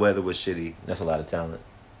 I know the weather was shitty. That's a lot of talent.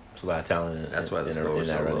 It's a lot of talent. That's why the in score was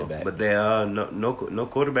that so running low. back. But they no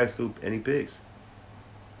quarterbacks threw any picks.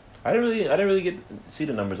 I didn't really get to see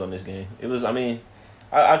the numbers on this game. It was, I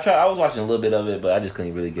was watching a little bit of it, but I just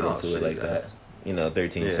couldn't really get into it like that.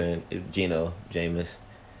 13-10. Geno, Jameis.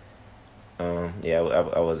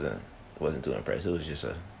 I wasn't too impressed. It was just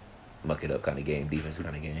a muck it up kind of game, defense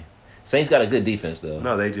kind of game. Saints got a good defense though.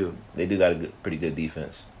 No, they do. They do got a pretty good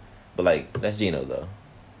defense, but like that's Geno though.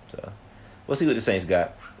 So we'll see what the Saints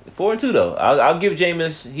got. 4-2 though. I'll give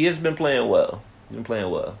Jameis. He has been playing well. He's been playing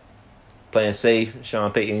well, playing safe.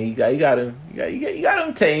 Sean Payton, you got him. You got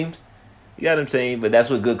him tamed. You got him tamed. But that's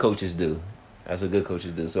what good coaches do.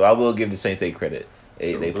 So I will give the Saints their credit.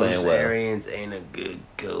 They Bruce playing well. Arians ain't a good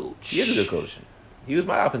coach. He is a good coach. He was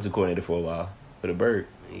my offensive coordinator for a while for the Bird.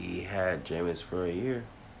 He had Jameis for a year.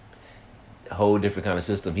 A whole different kind of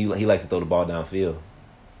system. He likes to throw the ball downfield.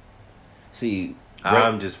 See,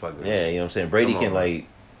 I'm just fucking. yeah, you know what I'm saying. Brady Come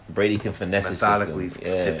on. can finesse his Methodically system.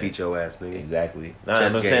 Yeah. defeat your ass, nigga. Exactly. Nah,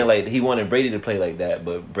 Chess I'm game. saying like he wanted Brady to play like that,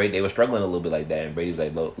 but they were struggling a little bit like that, and Brady was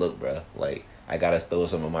like, "Look, bro, like I gotta throw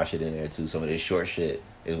some of my shit in there too. Some of this short shit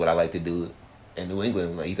is what I like to do in New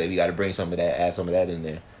England. Like he's like, we got to bring some of that, add some of that in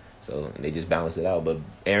there. So and they just balance it out. But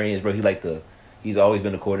Arians, bro, he's always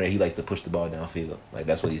been a coordinator. He likes to push the ball downfield. Like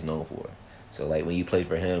that's what he's known for. So like when you play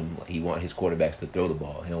for him, he want his quarterbacks to throw the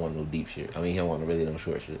ball. He don't want no deep shit. I mean, he don't want really no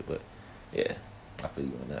short shit. But yeah, I feel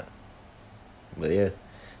you on that. But yeah,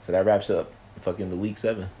 so that wraps up fucking the week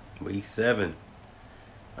 7. Week 7.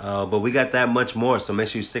 But we got that much more, so make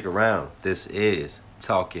sure you stick around. This is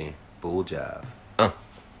Talking Bull Jive.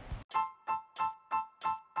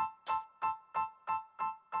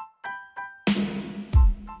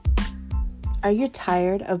 Are you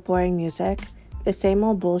tired of boring music? The same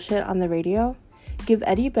old bullshit on the radio? Give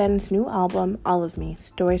Eddie Ben's new album, All of Me,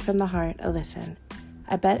 Stories from the Heart, a listen.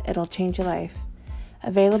 I bet it'll change your life.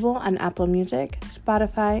 Available on Apple Music,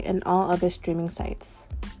 Spotify, and all other streaming sites.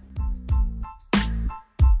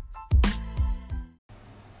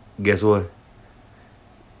 Guess what?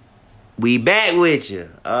 We back with you.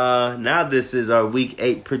 Now this is our week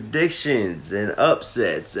 8 predictions and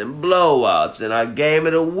upsets and blowouts and our game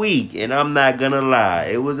of the week. And I'm not gonna lie,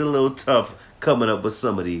 it was a little tough coming up with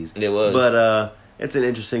some of these. It was. But it's an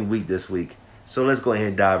interesting week this week. So let's go ahead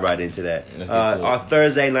and dive right into that. Let's get to it. Our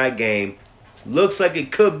Thursday night game looks like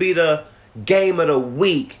it could be the game of the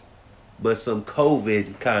week, but some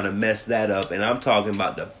COVID kind of messed that up. And I'm talking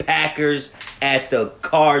about the Packers at the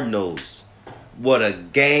Cardinals. What a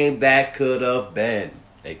game that could have been.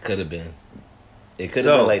 It could have been. It could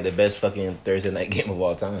have been like the best fucking Thursday night game of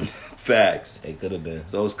all time. Facts. It could have been.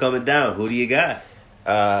 So it's coming down. Who do you got?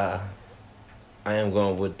 I am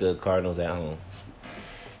going with the Cardinals at home.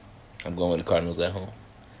 I'm going with the Cardinals at home.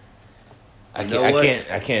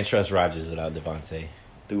 I can't trust Rodgers without Devontae.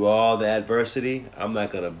 Through all the adversity, I'm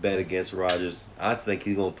not going to bet against Rodgers. I think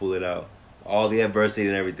he's going to pull it out. All the adversity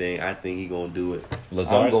and everything, I think he's going to do it.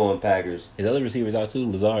 Lazard? I'm going Packers. His other receivers out too.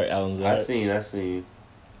 Allen Lazard. I seen.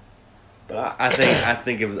 But I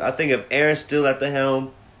think if Aaron's still at the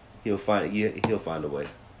helm, he'll find a way.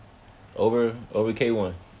 Over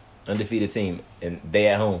K1, undefeated team, and they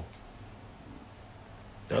at home.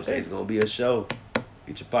 Okay, it's gonna be a show.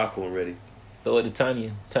 Get your popcorn ready. Throw it to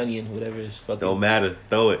Tunyon, whatever is fucking. Don't matter.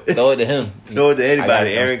 Throw it. Throw it to him. Throw it to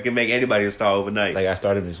anybody. Aaron can make anybody a star overnight. Like I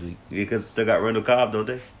started this week. Because still got Randall Cobb, don't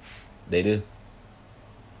they? They do.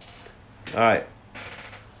 All right.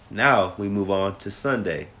 Now we move on to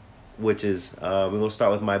Sunday, which is we're gonna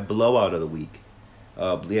start with my blowout of the week.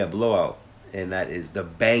 Blowout. and that is the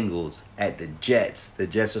Bengals at the Jets. The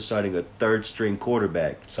Jets are starting a third-string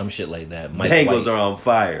quarterback. Some shit like that. Mike Bengals White. are on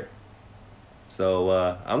fire. So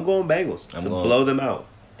I'm going Bengals to blow them out.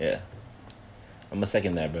 Yeah. I'm going to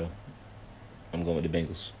second that, bro. I'm going with the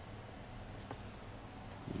Bengals.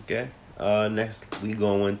 Okay. Next, we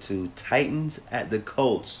going to Titans at the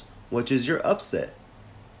Colts, which is your upset.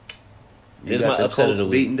 You Here's got my the upset Colts of the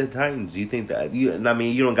week. beating the Titans. You think that you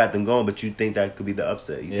don't got them going, but you think that could be the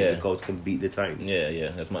upset. You think the Colts can beat the Titans. Yeah,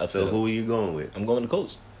 that's my upset. So who are you going with? I'm going to the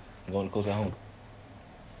Colts. I'm going to the Colts at home.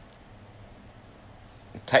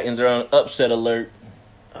 The Titans are on upset alert.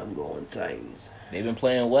 I'm going Titans. They've been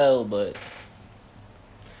playing well, but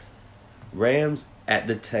Rams at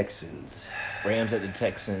the Texans. Rams at the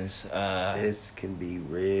Texans. This can be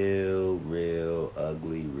real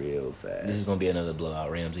ugly, real fast. This is gonna be another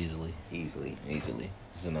blowout. Rams easily. Easily.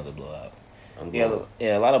 This is another blowout. I'm going.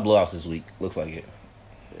 Yeah, a lot of blowouts this week. Looks like it.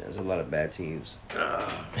 Yeah, there's a lot of bad teams.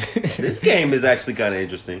 This game is actually kind of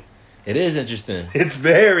interesting. It is interesting. It's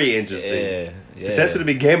very interesting. Yeah. Potentially to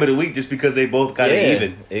be game of the week just because they both kind of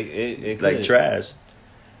even. It like could. trash.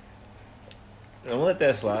 I'm gonna let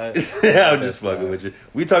that slide. I'm just fucking with you.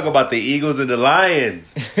 We talk about the Eagles and the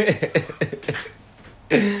Lions.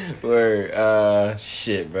 Word.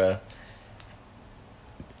 Shit, bro.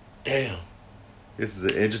 Damn. This is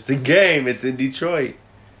an interesting game. It's in Detroit.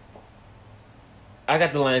 I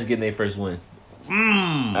got the Lions getting their first win.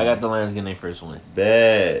 I got the Lions getting their first win.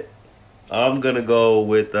 Bad. I'm gonna go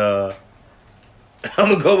with the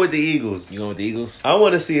Eagles. You going with the Eagles? I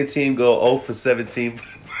want to see a team go 0 for 17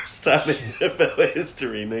 for the first time in NFL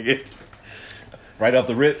history, nigga. Right off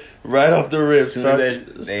the rip. Right off the rip. Soon Start as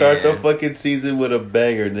the fucking season with a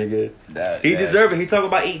banger, nigga. He deserved it. He talking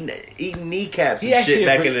about eating kneecaps and shit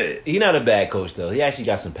back in the... He not a bad coach, though. He actually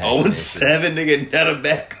got some passion. 0-7, nigga. Not a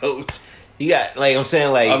bad coach. He got, like, I'm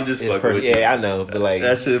saying, like... I'm just fucking with you. Yeah, I know. But, like,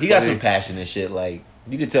 That shit he got funny. some passion and shit. Like,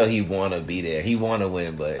 you could tell he want to be there. He want to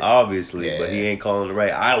win, but... Obviously, Yeah. but he ain't calling it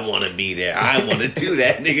right. I want to be there. I want to do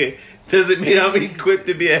that, nigga. Doesn't mean I'm equipped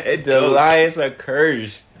to be a head The coach. Lions are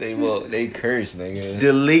cursed. They cursed, nigga.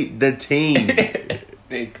 Delete the team.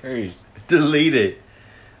 They cursed. Delete it.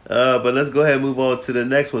 But let's go ahead and move on to the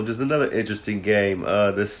next one. Just another interesting game.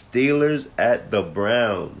 The Steelers at the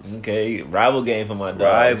Browns. Okay, rival game for my dogs.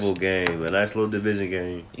 Rival game. A nice little division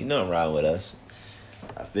game. You know I'm riding with us.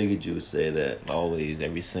 I figured you would say that. Always,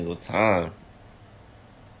 every single time.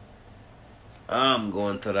 I'm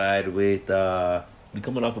going to ride with, We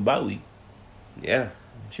coming off a bye week. yeah.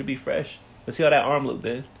 Should be fresh. Let's see how that arm look,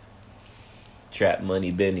 man. Trap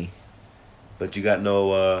money, Benny. But you got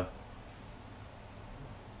no,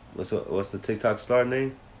 what's the TikTok star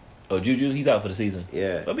name? Oh, Juju, he's out for the season.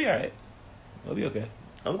 Yeah. He'll be all right. He'll be okay.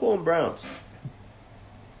 I'm going Browns.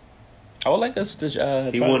 I would like us to.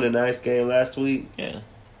 He try won to- a nice game last week. Yeah.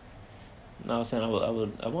 No, I'm saying I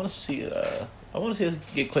want to see. I want to see us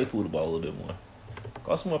get Claypool the ball a little bit more.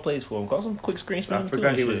 Call some more plays for him. Call some quick screens for him. I too forgot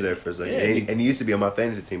and he was shit. there for a second. Yeah, And he used to be on my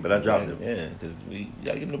fantasy team, but I dropped him. Yeah, because we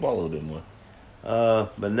gotta give him the ball a little bit more.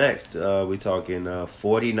 But next, we talking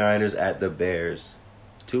 49ers at the Bears.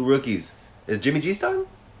 Two rookies. Is Jimmy G starting?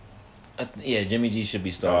 Yeah, Jimmy G should be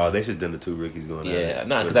Oh, starting. they should have done the two rookies going at Yeah, it.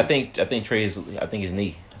 no, because I think Trey's. I think his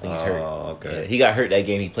knee. I think he's hurt. Oh, okay. Yeah, he got hurt that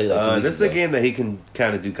game. He played like 2 weeks this is ago. a game that he can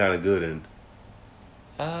kind of do kind of good in.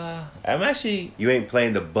 I'm actually. You ain't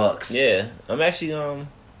playing the Bucks. Yeah, I'm actually.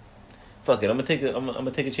 Fuck it. I'm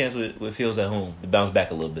gonna take a chance with Fields at home to bounce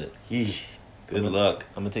back a little bit. Yee. Good luck.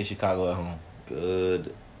 I'm gonna take Chicago at home.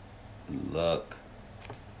 Good luck.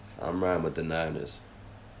 I'm riding with the Niners.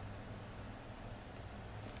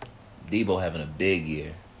 Debo having a big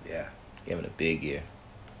year. Yeah. He having a big year.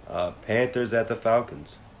 Panthers at the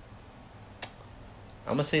Falcons.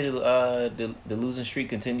 I'm gonna say the losing streak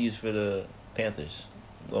continues for the Panthers.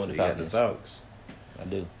 I'm going So to you got Falcons. the Falcons. I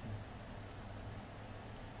do.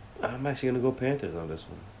 I'm actually gonna go Panthers on this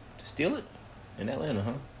one. To steal it in Atlanta,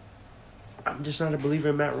 huh? I'm just not a believer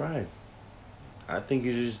in Matt Ryan. I think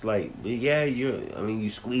you're just like, yeah, you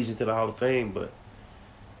squeeze into the Hall of Fame, but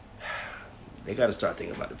they got to start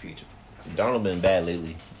thinking about the future. Darnold been bad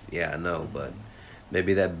lately. Yeah, I know, but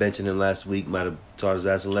maybe that benching him last week might have taught his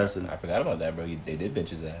ass a lesson. I forgot about that, bro. They did bench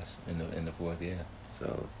his ass in the fourth, yeah.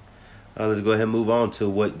 So let's go ahead and move on to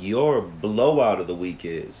what your blowout of the week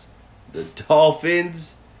is. The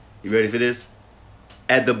Dolphins, you ready for this?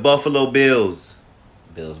 At the Buffalo Bills.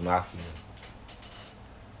 Bills Mafia.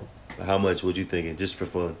 How much? What you thinking? Just for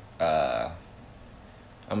fun. I'm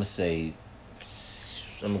gonna say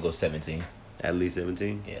I'm gonna go 17. At least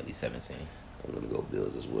 17? Yeah, at least 17. I'm going to go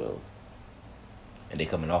Bills as well. And they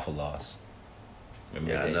coming off a loss.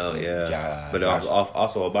 Remember Yeah, I that? know. Yeah, but Josh.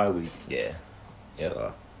 also a bye week. Yeah.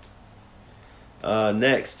 Yep. So,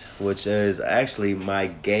 next, which is actually my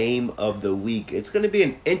game of the week. It's going to be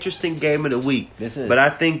an interesting game of the week. This is. But I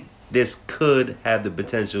think this could have the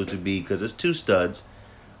potential to be, because it's two studs.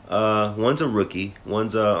 One's a rookie,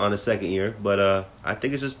 one's on a second year. But I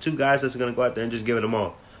think it's just two guys that's going to go out there and just give it them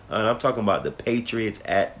all. And I'm talking about the Patriots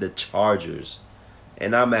at the Chargers.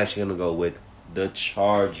 And I'm actually going to go with the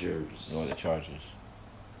Chargers. Going the Chargers.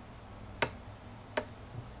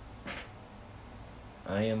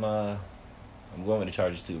 I'm going with the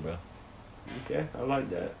Chargers too, bro. Okay, I like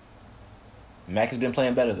that. Mac has been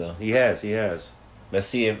playing better though. He has. Let's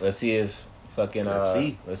see if fucking let's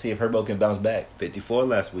see if Herbo can bounce back. 54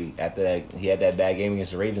 last week. After that, he had that bad game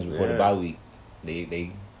against the Ravens before the bye week.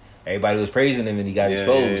 They everybody was praising him and he got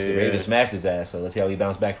exposed. The Ravens smashed his ass. So let's see how he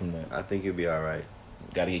bounced back from that. I think he'll be all right.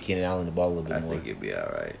 Got to get Keenan Allen the ball a little bit more. I think he'll be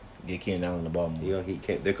all right. Get Keenan Allen the ball more. You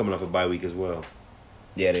know, they're coming off a bye week as well.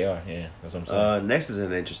 Yeah, they are. Yeah, that's what I'm saying. Next is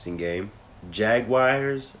an interesting game.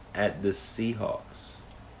 Jaguars at the Seahawks.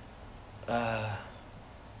 I'm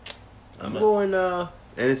going, and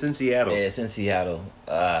it's in Seattle. Yeah, it's in Seattle.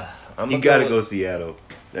 You gotta go Seattle.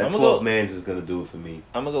 That 12 man's is gonna do it for me.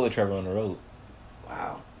 I'm gonna go with Trevor on the road.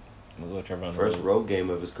 Wow. I'm gonna go with Trevor on the First road. road game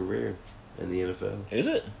of his career in the NFL. Is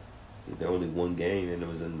it? There only one game, and it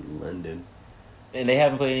was in London. And they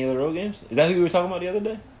haven't played any other road games? Is that who you were talking about the other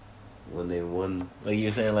day? When they won. Like you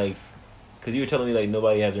were saying, like, because you were telling me like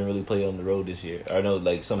nobody hasn't really played on the road this year, or no,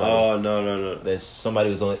 like somebody. Oh no. That somebody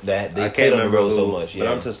was on that they I played can't on the road who, so much. Yeah,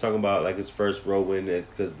 but I'm just talking about like his first road win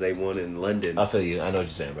because they won in London. I feel you. I know what you're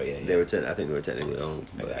saying, but yeah. They were. I think they were technically home.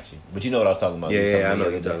 I got you. But you know what I was talking about. Yeah, I know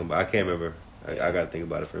what you're talking about. I can't remember. I got to think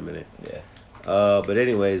about it for a minute. Yeah. But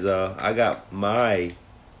anyways, I got my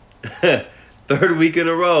third week in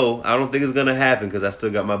a row. I don't think it's gonna happen because I still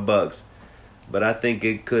got my Bucks. But I think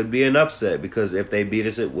it could be an upset because if they beat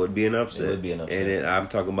us, it would be an upset. It would be an upset. And I'm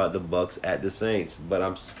talking about the Bucks at the Saints. But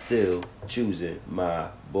I'm still choosing my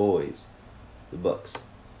boys, the Bucks.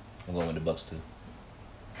 I'm going with the Bucks too.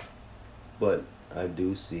 But I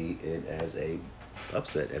do see it as a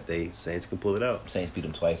upset if they Saints can pull it out. Saints beat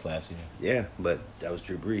them twice last year. Yeah, but that was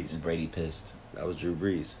Drew Brees. Brady pissed. That was Drew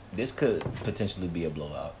Brees. This could potentially be a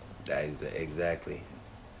blowout. Exactly.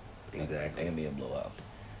 It can be a blowout.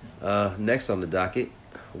 Next on the docket,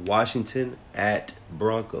 Washington at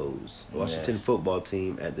Broncos. Washington football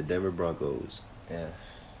team at the Denver Broncos. Yeah.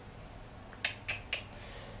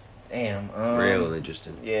 Damn. Real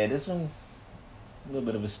interesting. Yeah, this one a little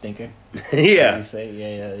bit of a stinker. Yeah. You say?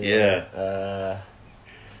 Yeah.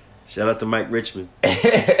 Shout out to Mike Richmond.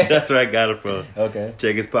 That's where I got it from. Okay.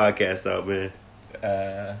 Check his podcast out, man.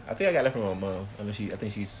 I think I got it from my mom. I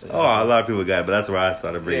think she's. A lot of people got it, but that's where I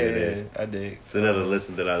started bringing it in. I dig. It's another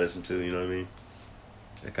listen that I listen to. You know what I mean?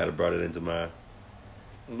 I kind of brought it into my.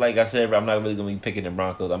 Like I said, I'm not really gonna be picking the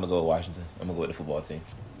Broncos. I'm gonna go with Washington. I'm gonna go with the football team.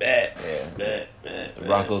 Bet. The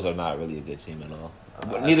Broncos are not really a good team at all.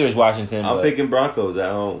 But neither is Washington. I'm picking Broncos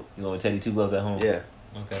at home. You going with Teddy Two Gloves at home? Yeah.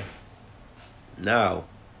 Okay. Now,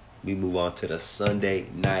 we move on to the Sunday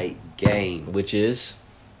night game, Which is?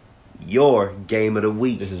 your game of the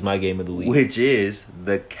week. This is my game of the week. Which is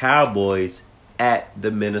the Cowboys at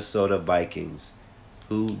the Minnesota Vikings.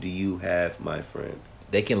 Who do you have, my friend?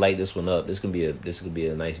 They can light this one up. This could be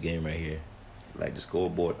a nice game right here. Like the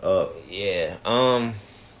scoreboard up. Yeah.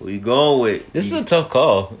 Who you going with? This is a tough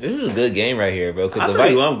call. This is a good game right here, bro. I'll tell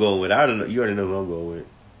you who I'm going with. I don't know. You already know who I'm going with.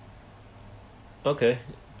 Okay.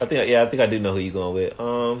 I think I do know who you're going with.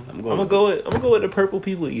 I'm gonna go with the Purple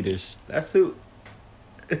People Eaters. That's who.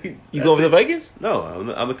 You going with the Vikings? No,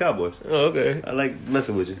 I'm the Cowboys. Oh, okay. I like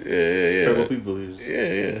messing with you. Yeah. Purple people.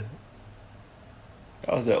 Yeah.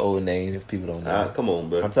 That was their old name if people don't know. Come on,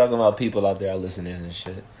 bro. I'm talking about people out there, our listeners and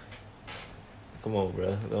shit. Come on,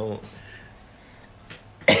 bro. Don't.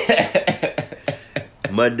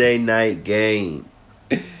 Monday night game.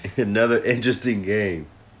 Another interesting game.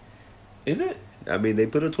 Is it? I mean, they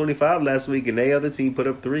put up 25 last week, and the other team put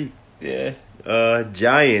up 3. Yeah.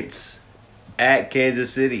 Giants at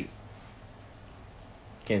Kansas City.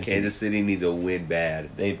 Kansas City needs a win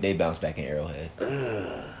bad. They bounce back in Arrowhead.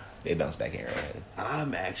 They bounce back in Arrowhead.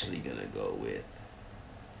 I'm actually going to go with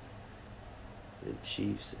the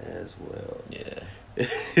Chiefs as well. Yeah.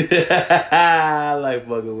 I like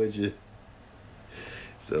fucking with you.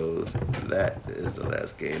 So that is the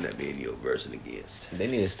last game that me and you are versing against. They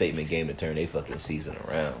need a statement game to turn their fucking season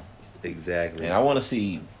around. Exactly. And I want to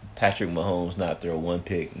see Patrick Mahomes not throw one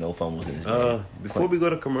pick, no fumbles in his game. Before we go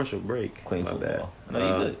to commercial break, Clean my football. bad.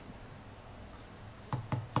 No, you good.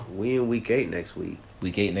 We in week 8 next week.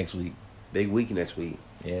 Week 8 next week. Big week next week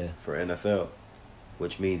Yeah. for NFL.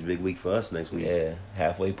 which means big week for us next week. Yeah,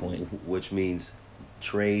 halfway point. Which means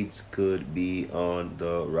trades could be on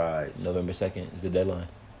the rise. November 2nd is the deadline.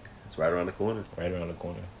 It's right around the corner. Right around the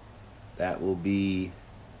corner. That will be.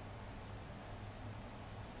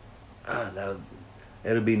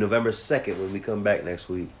 It'll be November 2nd when we come back next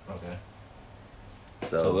week. Okay.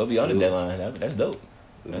 So we'll be on the deadline. That's dope.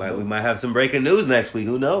 We might have some breaking news next week.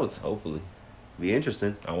 Who knows? Hopefully. Be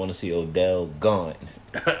interesting. I want to see Odell gone.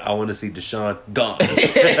 I want to see Deshaun gone.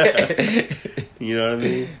 You know what I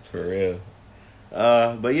mean? For real.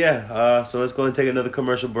 But yeah, so let's go and take another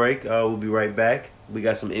commercial break. We'll be right back. We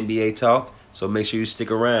got some NBA talk, so make sure you stick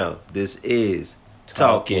around. This is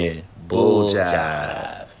Talking Bull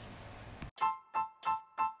Jive.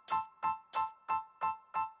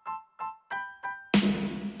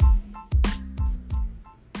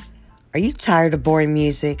 Are you tired of boring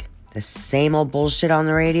music? The same old bullshit on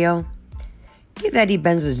the radio? Give Eddie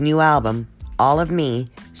Benz's new album, All of Me,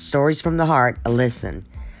 Stories from the Heart, a listen.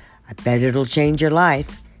 I bet it'll change your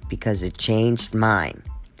life because it changed mine.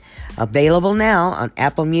 Available now on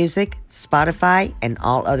Apple Music, Spotify, and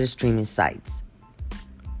all other streaming sites.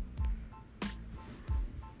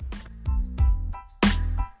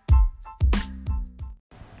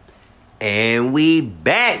 And we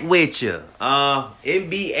back with you.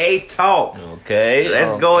 NBA talk. Okay.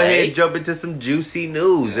 Let's go ahead and jump into some juicy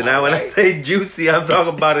news. And now when I say juicy, I'm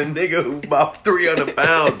talking about a nigga who about 300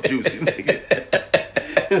 pounds juicy, nigga.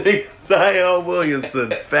 Nigga Zion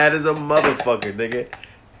Williamson, fat as a motherfucker, nigga.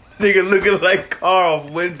 Nigga looking like Carl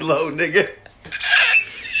Winslow, nigga.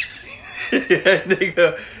 Yeah,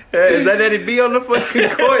 nigga. Hey, is that Eddie B on the fucking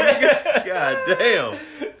court, nigga? God damn.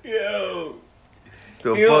 Yo.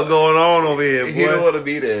 The fuck going on over here, boy? He don't want to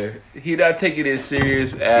be there. He not taking it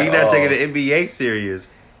serious at all. He not taking the NBA serious.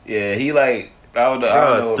 Yeah, he like, I don't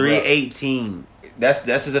know. 318. That's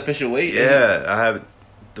his official weight? Yeah, I have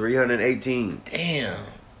 318. Damn.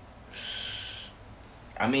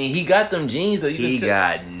 I mean, he got them jeans. He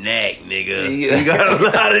got neck, nigga. He got a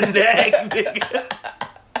lot of neck, nigga.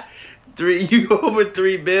 You over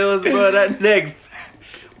 3 bills, bro? That neck,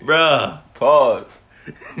 bruh. Pause.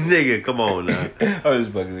 Nigga, come on now. I'm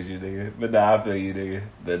just fucking with you, nigga. But nah, I feel you, nigga.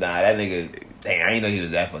 But nah, that nigga, dang, I didn't know he was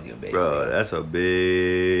that fucking big. Bro, that's a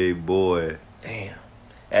big boy. Damn.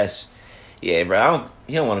 Yeah, bro.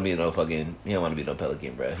 He don't want to be no Pelican,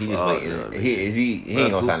 bro. He just waiting. No, he ain't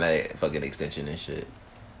gonna sign that fucking extension and shit.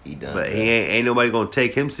 He done. But he ain't nobody gonna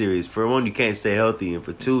take him serious. For one, you can't stay healthy, and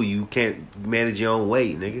for two, you can't manage your own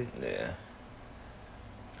weight, nigga. Yeah.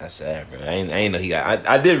 That's sad, bro. I ain't know he got.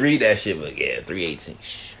 I did read that shit, but yeah, 318.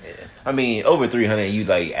 Yeah. I mean, over 300, you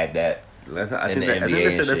like at that. I think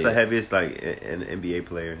they said that's the heaviest like an NBA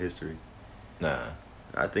player in history. Nah,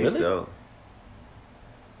 I think really? So.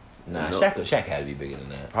 Nah, no. Shaq had to be bigger than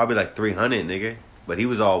that. Probably like 300, nigga. But he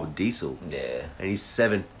was all diesel. Yeah. And he's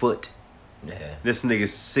 7 foot. Yeah. This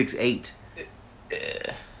nigga's 6'8".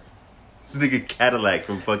 Yeah. This nigga Cadillac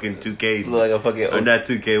from fucking 2K. Look like a fucking... Or not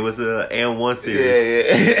 2K, what's the AM1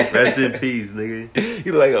 series? Yeah. Rest in peace, nigga.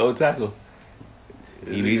 He look like an old tackle.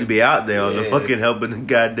 He need to be out there on the fucking helping the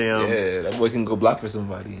goddamn... Yeah, that boy can go block for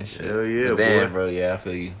somebody and shit. Hell yeah, damn, boy. Bro, yeah, I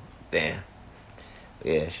feel you. Damn.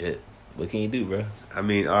 Yeah, shit. What can you do, bro? I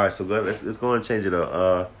mean, alright, so let's go and change it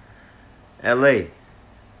up. LA.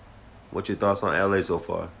 What's your thoughts on LA so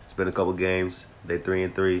far? It's been a couple games. They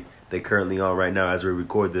 3-3. They currently on right now as we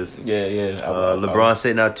record this. Yeah. LeBron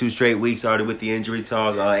sitting out 2 straight weeks already with the injury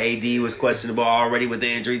talk. AD was questionable already with the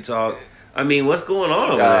injury talk. I mean, what's going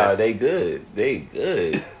on over there? They good. They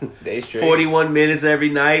straight. 41 minutes every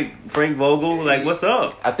night. Frank Vogel, like, what's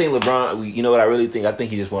up? I think LeBron, you know what I really think? I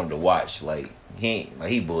think he just wanted to watch. Like, he ain't, like,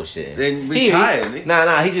 he bullshitting. Then retired.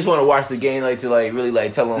 Nah, he just want to watch the game, like, to, like, really,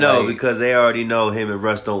 like, tell him, No, like, because they already know him and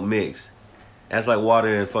Russ don't mix. That's like water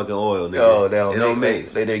and fucking oil, nigga. Oh, they don't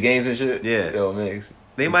mix. They their games and shit? Yeah. They don't mix.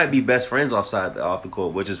 They might be best friends off the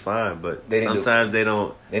court, which is fine, but sometimes they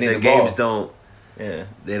don't. They need the the games ball. don't. Yeah.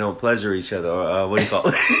 They don't pleasure each other. Or what do you call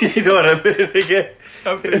it? You know what I mean?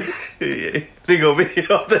 Nigga over here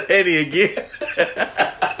off the Henny again.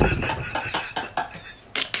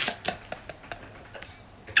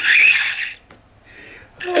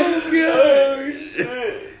 Oh,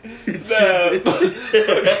 shit.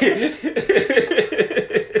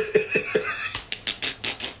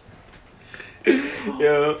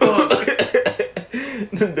 Yo.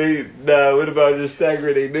 What about just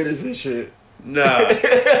staggering 8 minutes and shit? Nah.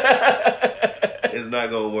 It's not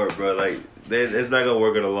gonna work, bro. Like, it's not gonna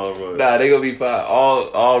work in the long run. Nah, they gonna be fine.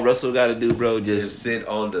 All Russell gotta do, bro, just sit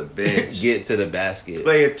on the bench. Get to the basket.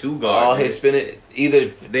 Playing 2 guard. All his spinning, either...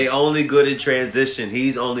 They only good in transition.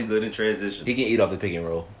 He's only good in transition. He can eat off the pick and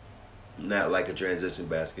roll. Not like a transition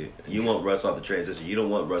basket. You want Russ off the transition. You don't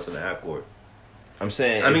want Russ in the half court. I'm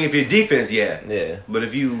saying. I mean, if you're defense, yeah. Yeah. But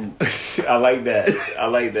if you... I like that. I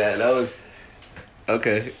like that. That was...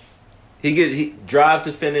 Okay. He drive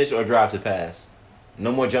to finish or drive to pass.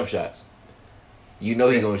 No more jump shots. You know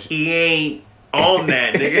he gonna... He ain't on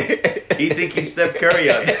that, nigga. He think he's Steph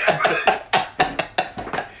Curry out there.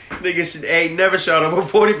 Nigga ain't never shot over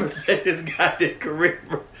 40% his goddamn career,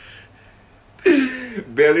 bro.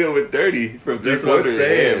 Barely over 30 from three That's what I'm quarters.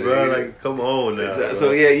 saying, bro. Like, come on now.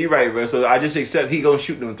 So yeah, you're right, bro. So I just accept he gonna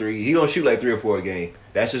shoot them three. He gonna shoot like 3 or 4 a game.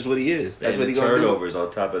 That's just what he is. That's and what the he gonna do. turnovers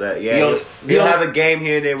on top of that. Yeah, he'll have a game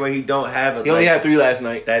here and there where he don't have it. He only had 3 last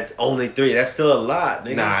night. That's only 3. That's still a lot,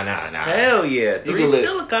 nigga. Nah. Hell yeah, 3 is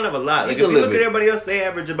still kind of a lot. Like if you look at everybody else, they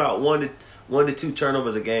average about 1 to 2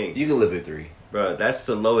 turnovers a game. You can live with 3, bro. That's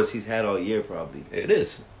the lowest he's had all year, probably. It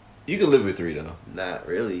is. You can live with 3 though. Not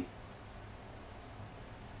really.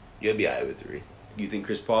 You'll be alright with 3. You think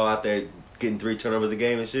Chris Paul out there getting 3 turnovers a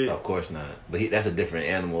game and shit? Of course not. But that's a different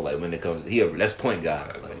animal. Like when it comes, that's point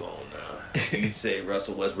guard. Like, come on now. You say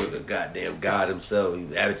Russell Westbrook a goddamn god himself?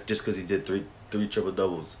 He averaged just because he did three triple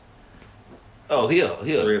doubles. Oh, he'll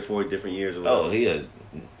 3 or 4 different years. Or oh, he a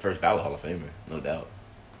first ballot Hall of Famer, no doubt.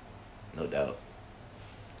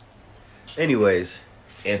 Anyways,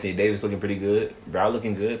 Anthony Davis looking pretty good. Brown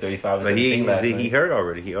looking good. 35 and but 17 last night. he hurt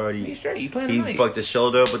already. He's straight. He playing tonight. He fucked his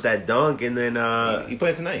shoulder up with that dunk, and then he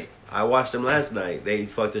playing tonight. I watched him last night. They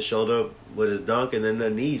fucked his shoulder up with his dunk, and then the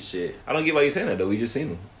knee shit. I don't get why you saying that though. We just seen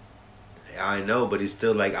him. I know, but he's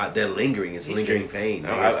still like out there lingering. It's lingering pain.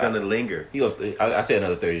 It's gonna linger. I say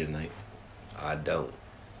another 30 tonight. I don't.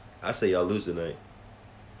 I say y'all lose tonight.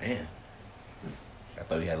 Man, I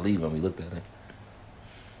thought we had a lead when we looked at it.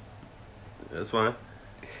 That's fine.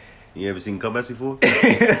 You ever seen comebacks before?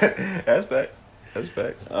 That's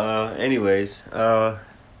facts. Anyways,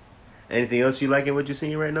 anything else you liking what you're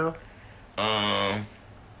seeing right now?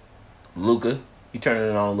 Luka, he turning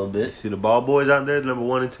it on a little bit. See the ball boys out there, number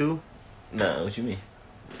 1 and 2? No, what you mean?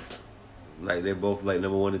 Like they're both like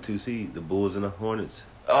number 1 and 2 seed, the Bulls and the Hornets.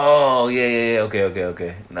 Oh yeah.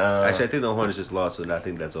 Okay. No, actually, I think the Hornets just lost, so I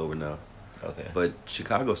think that's over now. Okay, but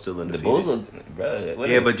Chicago's still undefeated. The Bulls look, bro.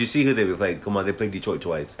 Yeah, but you see who they played. Come on, they played Detroit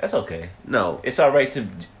twice. That's okay. No, it's all right to.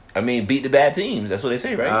 I mean, beat the bad teams. That's what they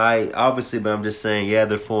say, right? Obviously, but I'm just saying, yeah,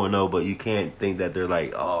 they're 4-0, but you can't think that they're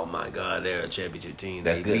like, oh my god, they're a championship team.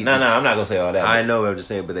 That's good. No, I'm not gonna say all that. I know, I'm just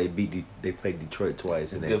saying, but they played Detroit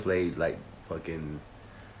twice, and they played like fucking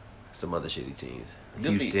some other shitty teams.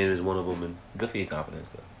 Houston is one of them, and good for your confidence,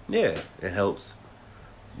 though. Yeah, it helps,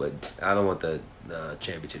 but I don't want the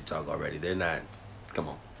championship talk already. They're not. Come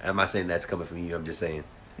on, I'm not saying that's coming from you. I'm just saying.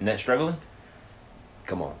 Net struggling.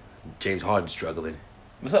 Come on, James Harden's struggling.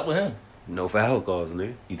 What's up with him? No foul calls,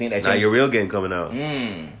 nigga. You think that? Now your real game coming out.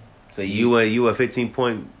 So you a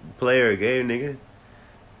 15-point player a game, nigga.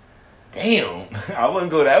 Damn, I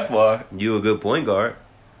wouldn't go that far. You a good point guard.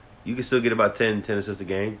 You can still get about 10 assists a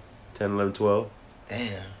game. 10, 11, 12.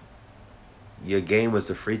 Damn. Your game was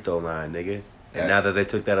the free throw line, nigga. Yeah. And now that they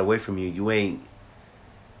took that away from you, you ain't.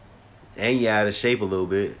 And you out of shape a little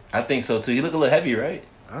bit. I think so too. You look a little heavy, right?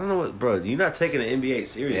 I don't know what, bro. You're not taking the NBA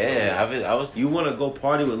serious. Yeah, I was. You want to go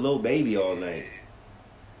party with Lil Baby all night,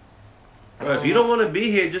 bro? If you don't want to be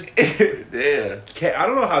here, just yeah. I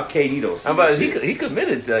don't know how KD don't. How about he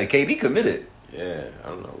committed? KD committed. Yeah, I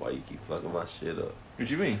don't know why you keep fucking my shit up. What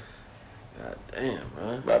you mean? God damn,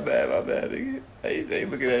 man. My bad, nigga. Hey,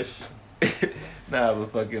 look at that shit. Nah,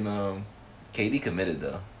 but fucking KD committed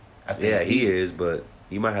though. I think he is, but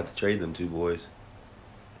you might have to trade them 2 boys.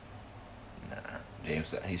 Nah,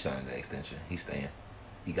 James, he's signing the extension. He's staying.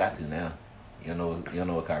 He got to now. You don't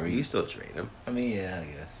know what Kyrie. You still trade him. I mean, yeah, I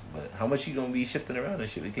guess. But how much you gonna be shifting around and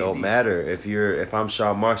shit with KD? Don't matter if I'm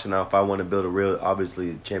Sean Marks now. If I want to build a real,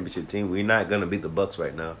 obviously championship team, we're not gonna beat the Bucks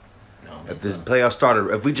right now. No. If this playoff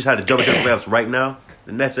started, if we just had to jump into the playoffs right now,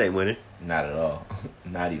 the Nets ain't winning. Not at all.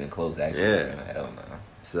 Not even close. Actually. Yeah. Hell no.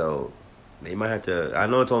 So they might have to. I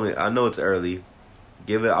know it's early.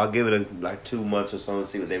 I'll give it like 2 months or so and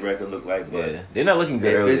see what their record look like. But yeah, they're not looking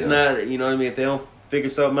good. If early, it's not, you know what I mean. If they don't figure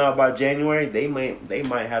something out by January, they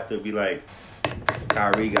might have to be like,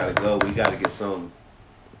 Kyrie gotta go. We gotta get some.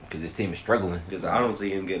 Because this team is struggling. Because I don't see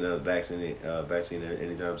him getting a vaccine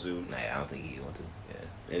anytime soon. Nah, I don't think he's going to.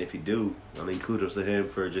 Yeah. And if he do, I mean, kudos to him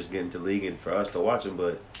for just getting to the league and for us to watch him.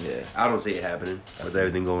 But yeah, I don't see it happening with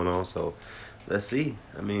everything going on. So let's see.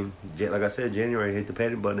 I mean, like I said, January, hit the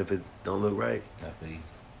panic button if it don't look right. I feel you.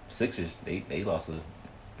 Sixers, they lost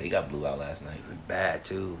they got blew out last night. Bad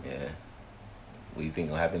too. Yeah. What do you think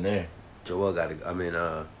gonna happen there? Joel gotta.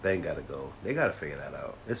 Ben gotta go. They gotta figure that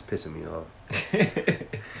out. It's pissing me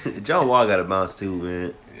off. John Wall gotta bounce too,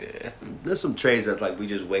 man. Yeah. There's some trades that's like we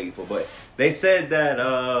just waiting for, but they said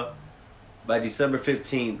that by December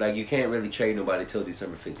 15th, like you can't really trade nobody till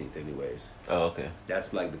December 15th, anyways. Oh, okay.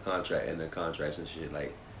 That's like the contract and their contracts and shit.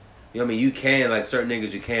 Like, you know what I mean? You can, like certain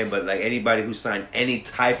niggas you can, but like anybody who signed any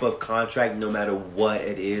type of contract, no matter what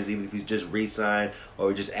it is, even if you just re-signed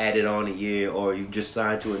or just added on a year or you just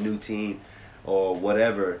signed to a new team or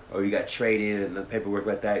whatever, or you got traded and the paperwork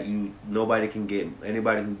like that, nobody can get,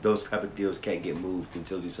 anybody who those type of deals can't get moved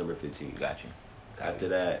until December 15th. Gotcha. After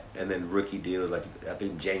that, and then rookie deals, like I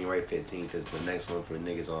think January 15th is the next one for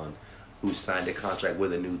niggas on who signed a contract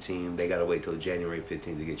with a new team. They gotta wait till January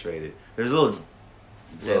 15th to get traded. There's little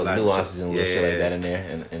nuances and little shit like that in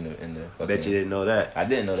there. In the I bet you didn't know that. I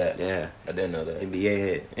didn't know that. Yeah, I didn't know that. NBA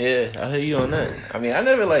head. Yeah, I hear you on that. I mean, I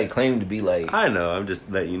never like claimed to be like. I know. I'm just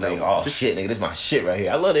letting you know. Like, oh just, shit, nigga, this my shit right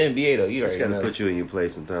here. I love the NBA though. You just already gotta know. put you in your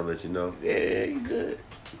place sometimes. Let you know. Yeah, you good.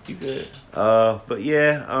 You good. But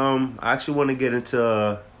yeah, I actually want to get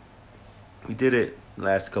into. We did it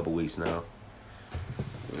last couple weeks now.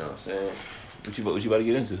 You know what I'm saying? What you about to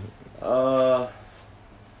get into?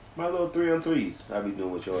 My little 3-on-3s. I be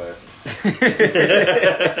doing with your ass.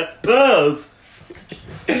 Buzz.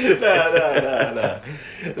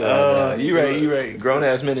 Nah. You right. Grown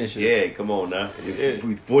ass men and shit. Yeah, come on now. Yeah.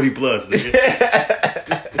 We 40 plus,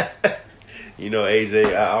 nigga. You know,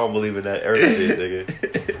 AJ, I don't believe in that earth shit,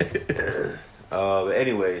 nigga. But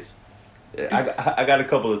anyways, I got a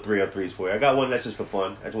couple of 3-on-3s for you. I got one that's just for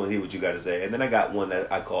fun. I just want to hear what you got to say. And then I got one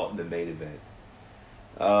that I call the main event.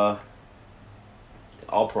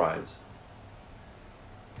 All primes.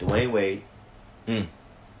 Dwayne Wade.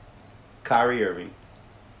 Kyrie Irving.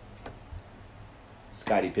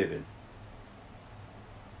 Scottie Pippen.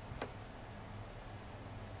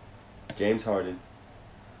 James Harden.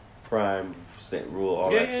 Prime, rule,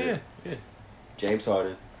 all that shit. Yeah. James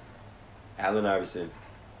Harden. Allen Iverson.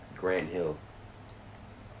 Grant Hill.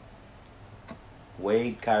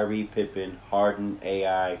 Wade, Kyrie, Pippen, Harden,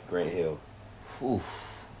 AI, Grant Hill.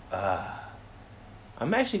 Oof.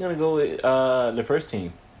 I'm actually gonna go with the first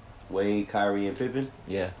team. Wade, Kyrie, and Pippen?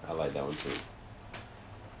 Yeah. I like that one too.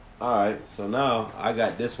 Alright, so now I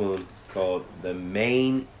got this one called the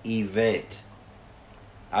main event.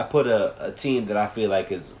 I put a team that I feel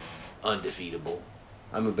like is undefeatable.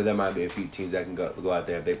 I mean, but there might be a few teams that can go out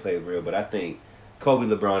there if they play real. But I think Kobe,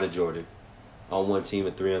 LeBron, and Jordan on one team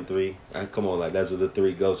at 3-on-3. Come on, like that's what the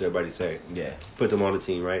three goes. Everybody say, Yeah. put them on the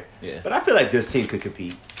team, right? Yeah. But I feel like this team could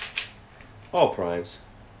compete. All primes.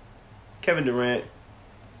 Kevin Durant,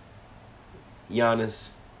 Giannis,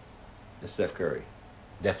 and Steph Curry.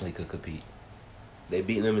 Definitely could compete. They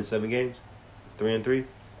beating them in 7 games? 3-on-3?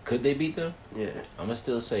 Could they beat them? Yeah. I'm gonna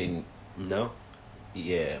still say No?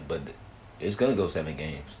 yeah, but it's gonna go 7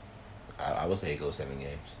 games. I would say it goes 7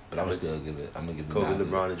 games, but I'm gonna still give it. I'm gonna give the Kobe, nod to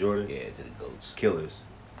LeBron, and Jordan? Yeah, to the goats. Killers.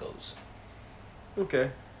 Goats.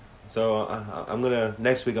 Okay. So I'm gonna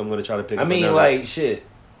next week. I'm gonna try to pick. I up mean, another. like shit.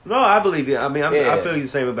 No, I believe you. I mean, Yeah. I feel you the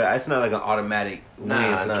same, but it's not like an automatic win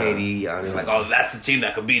Nah, for nah. KD. I mean, like, oh, that's the team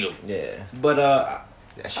that could beat him. Yeah. But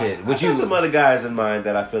Shit. I What got you? some other guys in mind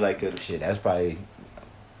that I feel like could. Shit. That's probably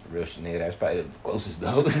real shit, nigga. That's probably the closest though.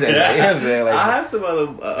 You know what I'm saying? Like, I have some other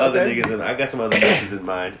Okay. niggas, and I got some other matches in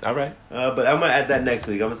mind. all right. But I'm gonna add that next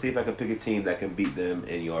week. I'm gonna see if I can pick a team that can beat them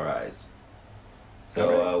in your eyes. So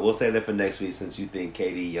Alright. we'll say that for next week, since you think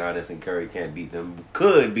KD, Giannis, and Curry can't beat them,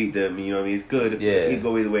 could beat them. You know what I mean? It could. Yeah. It could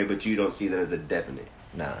go either way, but you don't see that as a definite.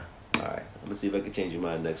 Nah. All right, I'm gonna see if I can change your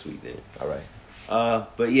mind next week then. All right.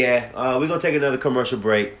 But yeah, we're gonna take another commercial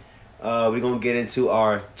break. We're gonna get into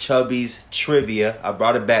our Chubby's trivia. I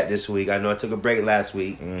brought it back this week. I know I took a break last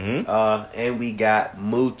week. Mm-hmm. And we got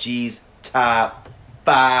Moochie's top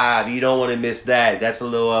 5. You don't want to miss that. That's a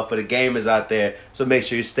little for the gamers out there. So make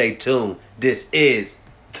sure you stay tuned. This is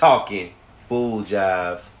Talking Bull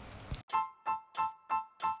Jive.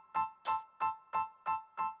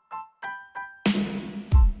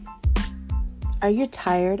 Are you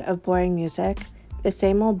tired of boring music? The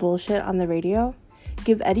same old bullshit on the radio?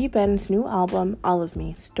 Give Eddie Ben's new album, All of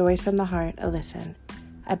Me, Stories from the Heart, a listen.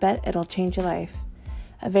 I bet it'll change your life.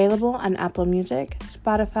 Available on Apple Music,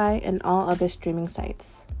 Spotify, and all other streaming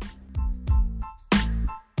sites.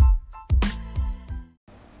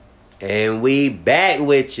 And we back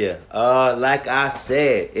with you. Like I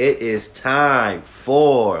said, it is time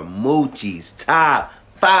for Moochie's top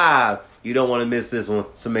 5. You don't want to miss this one,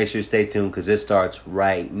 so make sure you stay tuned because it starts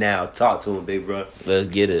right now. Talk to him, big bro. Let's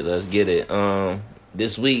get it.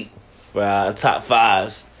 This week for our top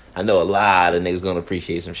 5s, I know a lot of niggas gonna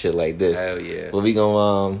appreciate some shit like this. Hell yeah. But we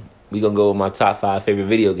gonna we gonna go with my top 5 favorite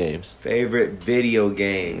video games. Favorite video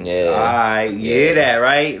games. Yeah. All right, you hear that,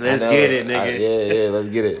 right? Let's get it, nigga. Yeah, let's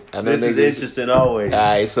get it. I know This is interesting always. All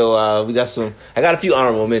right, so we got some. I got a few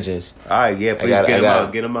honorable mentions. All right, yeah, please get them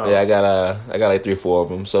out. Get them out. Yeah, I got like 3 or 4 of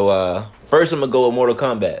them. So first, I'm gonna go with Mortal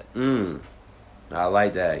Kombat. I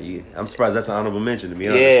like that. I'm surprised that's an honorable mention, to be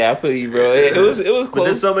honest. Yeah, I feel you, bro. It was close. But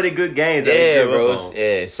there's so many good games. Yeah, bro.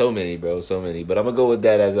 Yeah, so many, bro. So many. But I'm gonna go with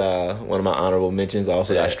that as one of my honorable mentions. I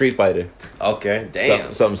also got Street Fighter. Okay,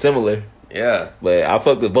 damn. Something similar. Yeah. But I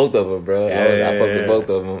fucked with both of them, bro. I fucked with both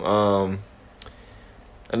of them.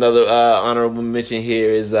 Another honorable mention here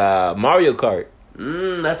is Mario Kart.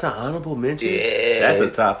 That's an honorable mention. Yeah, that's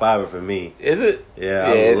a top 5 for me. Is it? Yeah,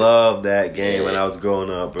 I loved that game when I was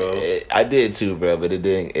growing up, bro. I did too, bro. But it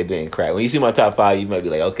didn't crack. When you see my top 5, you might be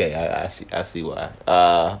like, okay, I see why.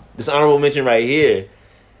 This honorable mention right here.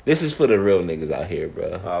 This is for the real niggas out here,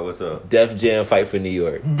 bro. What's up? Def Jam Fight for New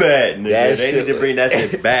York. Bet, nigga. They need to bring that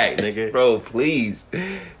shit back, nigga. Bro, please.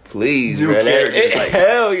 Please, New bro.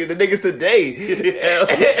 Hell yeah, the niggas today. Hell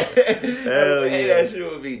yeah. That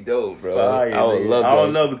shit would be dope, bro. Fire, I would love that. I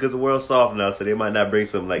don't know because the world's soft now, so they might not bring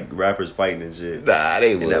some like rappers fighting and shit. Nah,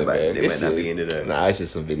 they would, man. They might not be into that. Nah, it's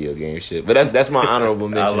just some video game shit. But that's my honorable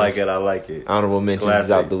mentions. I like it. Honorable mentions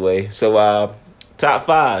is out the way. So, top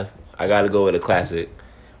 5, I gotta go with a classic.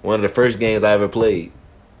 One of the first games I ever played,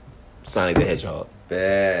 Sonic the Hedgehog.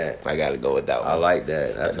 Bad. I gotta go with that one. I like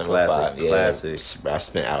that. That's a classic. 5. Classic. I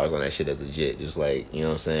spent hours on that shit as legit. Just like, you know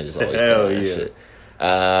what I'm saying? Just always Hell playing that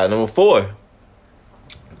shit. Number 4,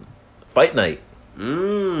 Fight Night.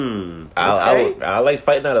 Okay. I like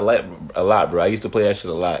Fight Night a lot, bro. I used to play that shit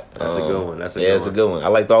a lot. That's a good one. It's a good one. I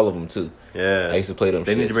liked all of them too. Yeah. I used to play them.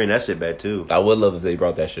 They need to bring that shit back too. I would love if they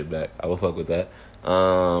brought that shit back. I would fuck with that.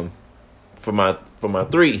 For my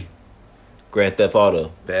 3, Grand Theft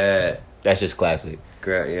Auto. Bad. That's just classic.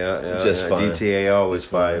 Great, yeah. Just fun. GTA always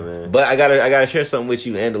fire, man. But I gotta share something with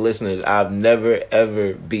you and the listeners. I've never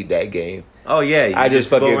ever beat that game. Oh yeah, I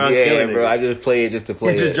just fucking bro. It. I just play it just to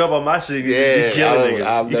play. You just jump on my shit. Yeah, you killing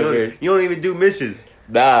niggas. You don't even do missions.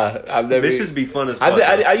 Nah, I've never. Missions be fun as fuck.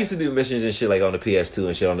 I used to do missions and shit like on the PS2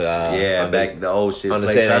 and shit on the back the old shit on the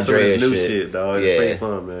San Andreas new shit, dog. It's pretty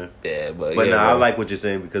fun, man. Yeah, but I like what you're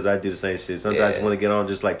saying because I do the same shit. Sometimes I want to get on,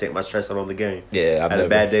 just like take my stress out on the game. Yeah, I had a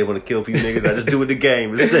bad day, want to kill a few niggas. I just do it in the game.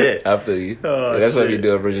 Instead, I feel you. That's what we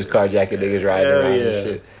do, bro. Just carjacking niggas riding around and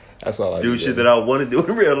shit. That's all I do. Shit that I want to do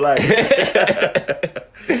in real life.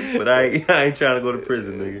 But I ain't trying to go to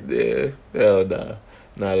prison, nigga. Yeah, hell nah,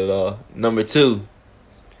 not at all. Number 2.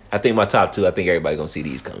 I think my top 2, I think everybody gonna see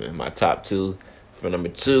these coming. My top 2, for number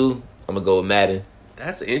 2, I'm gonna go with Madden.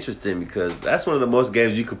 That's interesting because that's one of the most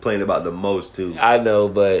games you complain about the most too. I know,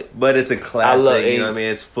 but it's a classic. You know what I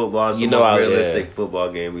mean? It's football. It's the most realistic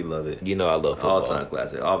football game. We love it. You know I love football. All time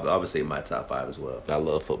classic. Obviously my top 5 as well. I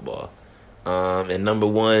love football. And number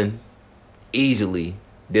 1, easily,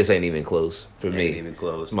 this ain't even close for me. Ain't even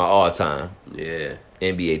close. It's my all time. Yeah.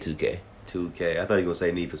 NBA 2K. 2K. I thought you were gonna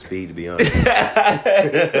say Need for Speed, to be honest.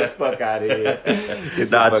 Fuck out of here.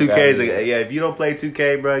 Nah, 2K is if you don't play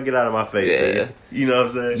 2K, bro, get out of my face. Yeah. Nigga. You know what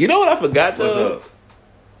I'm saying? You know what I forgot though? What's up?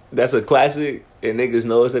 That's a classic, and niggas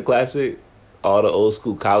know it's a classic. All the old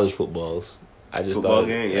school college footballs. I just football thought,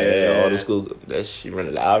 game, yeah. all the school that shit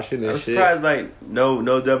running the option and I'm shit. surprised like no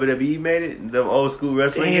WWE made it. Them old school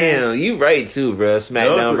wrestling. Damn, you right too, bro.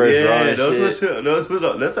 SmackDown versus Raw and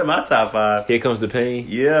shit. That's in my top 5. Here Comes the Pain.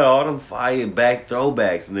 Yeah, all them fire back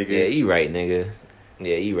throwbacks, nigga. Yeah, you right, nigga.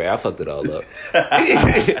 Yeah, you right. I fucked it all up.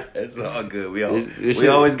 It's all good. We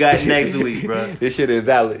always got next week, bro. This shit is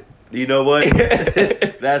valid. You know what?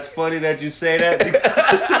 That's funny that you say that because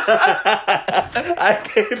I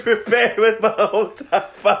came prepared with my whole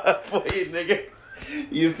top 5 for you, nigga.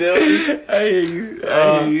 You feel me? I hear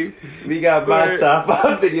you. We got my top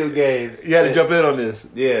 5 video games. You had to jump in on this.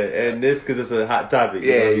 Yeah, and this because it's a hot topic.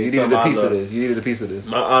 Yeah, you needed a piece of this. You needed a piece of this.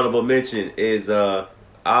 My honorable mention is I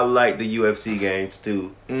like the UFC games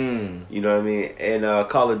too. You know what I mean? And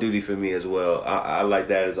Call of Duty for me as well. I like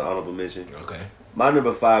that as an honorable mention. Okay. My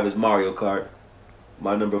number 5 is Mario Kart.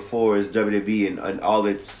 My number 4 is WWE and all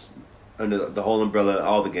its under the whole umbrella,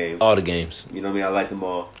 all the games. All the games. You know what I mean? I like them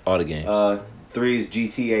all. All the games. 3 is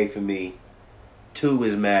GTA for me. 2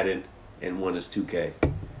 is Madden, and 1 is 2K.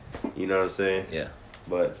 You know what I'm saying? Yeah.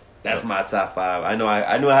 But that's my top 5. I know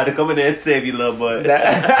I had to come in there and save you, little butt.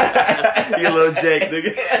 You little Jake,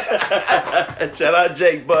 nigga. Shout out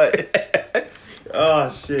Jake Butt.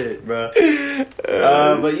 Oh shit, bro.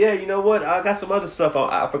 But yeah, you know what? I got some other stuff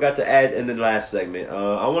I forgot to add in the last segment.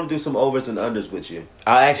 I want to do some overs and unders with you.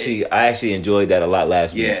 I actually enjoyed that a lot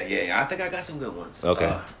last week. Yeah. I think I got some good ones.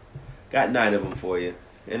 Okay. Got 9 of them for you.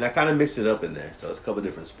 And I kind of mixed it up in there, so it's a couple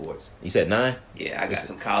different sports. You said 9? Yeah, I got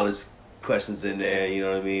some college questions in there. You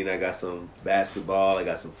know what I mean? I got some basketball. I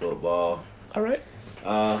got some football. All right.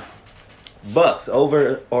 Bucks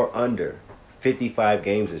over or under 55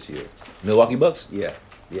 games this year? Milwaukee Bucks? Yeah.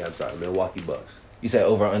 I'm sorry, Milwaukee Bucks. You said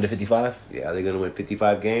over or under 55? Yeah, are they gonna win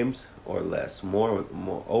 55 games or less? More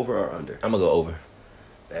over or under? I'm gonna go over.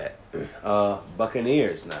 That.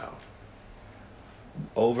 Buccaneers now.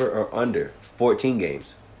 Over or under 14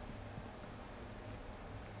 games?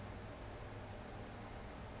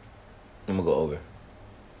 I'm gonna go over.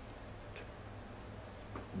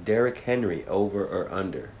 Derrick Henry over or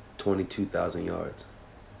under 22,000 yards?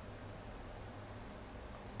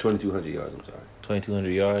 2,200 yards, I'm sorry. 2,200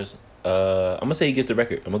 yards. I'm gonna say he gets the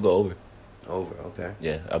record. I'm gonna go over. Over, okay.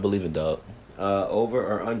 Yeah, I believe in dog. Over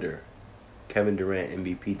or under Kevin Durant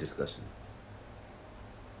MVP discussion?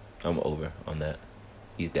 I'm over on that.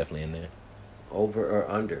 He's definitely in there. Over or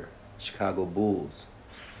under Chicago Bulls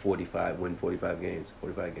 45 games? I'm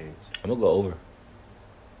gonna go over.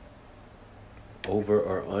 Over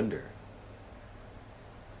or under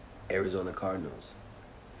Arizona Cardinals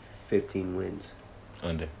 15 wins?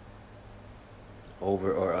 Under.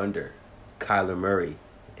 Over or under Kyler Murray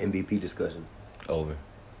MVP discussion? Over.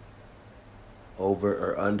 Over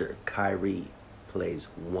or under Kyrie plays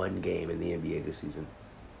one game in the NBA this season?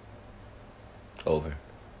 Over.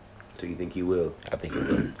 So you think he will? I think he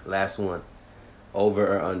will. Last one.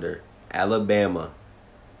 Over or under Alabama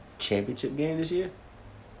championship game this year?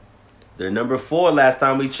 They're number 4 last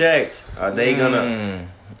time we checked. Are they gonna?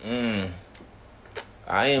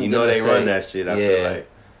 I am. You know gonna they say, run that shit. I feel like.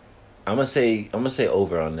 I'm gonna say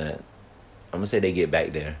over on that. I'm gonna say they get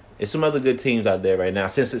back there. There's some other good teams out there right now.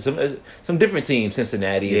 Since some different teams,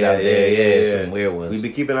 Cincinnati is out there. Some weird ones. We be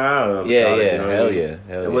keeping an eye on them. Yeah, you know hell what I mean? yeah.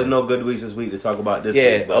 There was no good weeks this week to talk about this.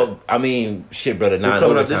 Yeah, week, but I mean, shit, bro. The 9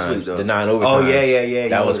 coming up this overtimes. week, though. The 9 overtimes. Oh yeah.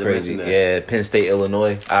 That You was wanted to crazy. mention that. Yeah, Penn State,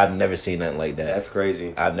 Illinois. I've never seen nothing like that. That's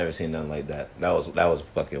crazy. I've never seen nothing like that. That was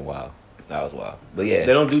fucking wild. That was wild. But yeah,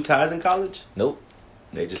 They don't do ties in college. nope.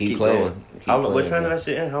 They just Keep keep playing. going. Keep What playing, time bro. did that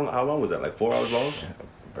shit end? How long was that? Like 4 hours long?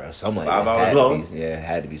 Bro, something like 5 that. hours Had to long? be- Yeah, it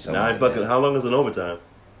had to be something. 9 like fucking. that. How long is an overtime?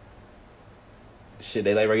 Shit,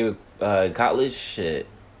 they like regular college shit.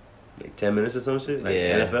 Like 10 minutes or some shit? Like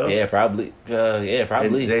Yeah, NFL? yeah, probably. Yeah,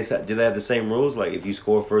 probably. And do they have the same rules? Like if you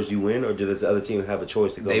score first, you win, or do the other team have a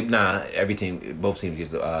choice to go? Every team, both teams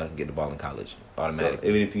get the ball in college So automatically.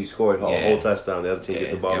 even if you score a whole touchdown, the other team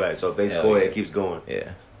gets the ball back. So if they Hell score, yeah. it keeps going.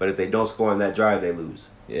 Yeah, But if they don't score on that drive, they lose.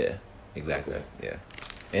 yeah, exactly. Yeah,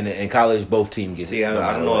 and in college, both teams get. See, I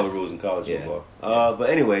don't know all the rules in college Yeah. football. But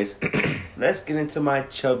anyways, let's get into my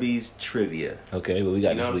Chubby's trivia. Okay, but we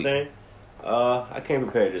got You know this what I'm week. saying? I came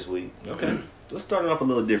prepared this week. Okay. Let's start it off a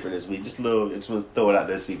little different this week. Just a little. Just want to throw it out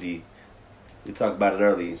there, see if we talked about it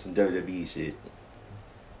earlier. Some WWE shit.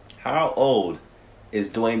 How old is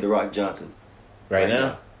Dwayne The Rock Johnson? Right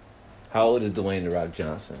now, how old is Dwayne The Rock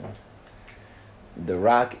Johnson? The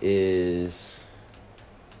Rock is.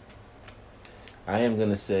 I am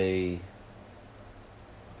gonna say.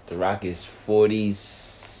 The Rock is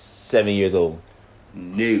 47 years old.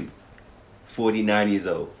 No. 49 years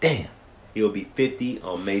old. Damn. He'll be 50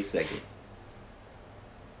 on May 2nd.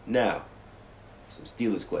 Now, some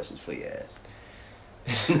Steelers questions for your ass.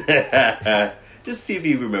 Just see if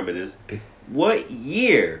you remember this. What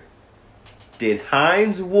year did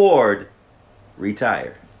Hines Ward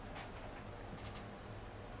retire?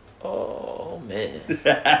 Oh man.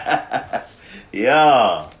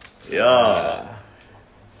 Yeah.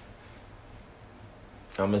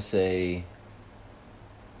 I'm gonna say.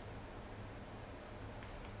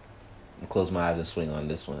 Close my eyes and swing on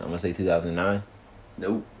this one. I'm gonna say 2009.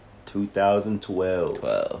 Nope. 2012.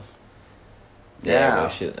 12. Yeah. Yeah, bro,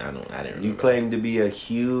 shit. I didn't remember. You claim to be a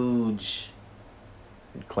huge.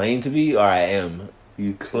 Claim to be, or I am.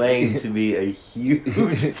 You claim to be a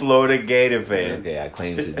huge Florida Gator fan. Okay, I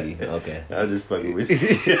claim to be. Okay. I'm just fucking with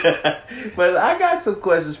you. But I got some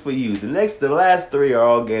questions for you. The last 3 are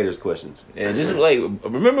all Gators questions. Yeah, just like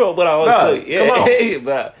remember what I always Bruh, put. Yeah,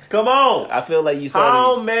 but Come on. I feel like you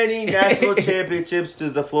How saw. many national championships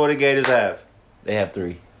does the Florida Gators have? They have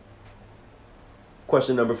 3.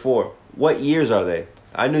 Question number 4. What years are they?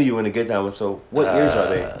 I knew you were going to get that one, so what years are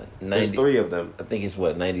they? There's 90 3 of them. I think it's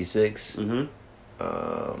what 96. Mm-hmm.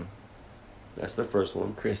 That's the first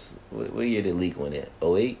one. Chris, what year did Leak win it?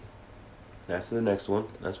 08? That's the next one.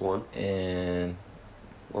 That's one. And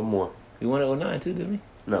One more. we won it 09 too, didn't we?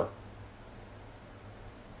 No.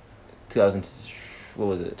 2000. What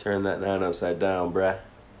was it? Turn that 9 upside down, bruh.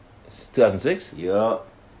 2006. Yup.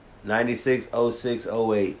 96, 06,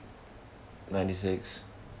 08. 96,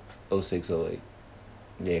 06, 08.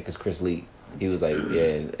 Yeah, because Chris Leak, he was like,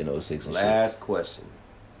 in 06 and Last question.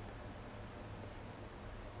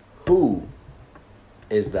 Who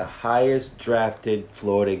is the highest drafted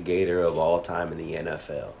Florida Gator of all time in the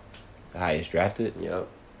NFL? The highest drafted? Yep.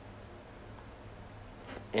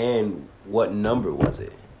 And what number was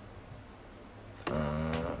it?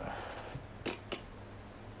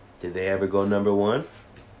 Did they ever go number one?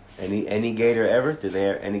 Any Gator ever? Did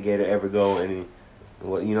any Gator ever go any?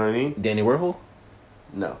 What, you know what I mean? Danny Werfel?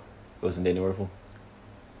 No. It wasn't Danny Werfel?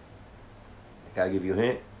 Can I give you a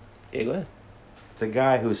hint? Yeah, go ahead. It's a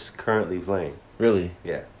guy who's currently playing. Really?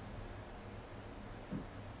 Yeah.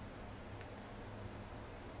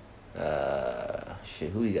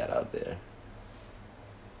 Shit, who you got out there?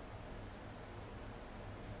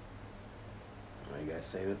 I gotta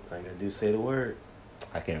say it. I gotta say the word.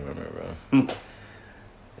 I can't remember, bro.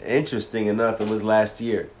 Interesting enough, it was last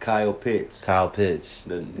year. Kyle Pitts. Kyle Pitts,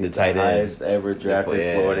 The tight end, highest ever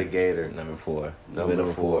drafted Florida Gator. number 4.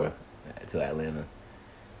 Number four. To Atlanta.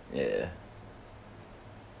 Yeah.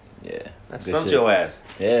 That Good stumped shit. your ass.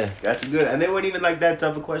 Yeah. Got you good. And they weren't even like that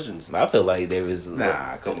tough of questions. I feel like there was.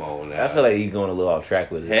 Nah, come on now. I feel like you're going a little off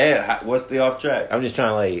track with it. Hey, what's the off track? I'm just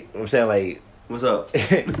trying I'm saying What's up?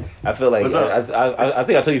 I feel like What's up? I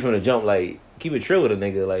think I told you from the jump, keep it true with a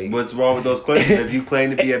nigga, What's wrong with those questions? If you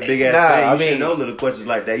claim to be a big ass Nah, fan, you I should mean- know little questions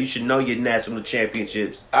like that. You should know your national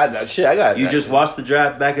championships. I got. You just watched the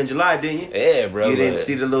draft back in July, didn't you? Yeah, bro. You didn't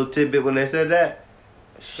see the little tidbit when they said that?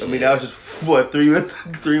 I mean, that was just, what, 3 months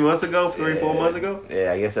ago? 4 months ago?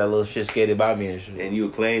 Yeah, I guess that little shit skated by me and shit. And you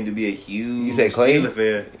claimed to be a huge You said claim? Steeler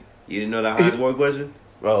fan. You didn't know that Heisman Award question?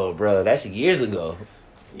 Bro, that's years ago.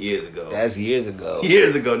 Years ago. That's years ago.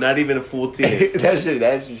 Years ago, not even a full 10. that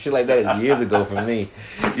shit like that is years ago for me.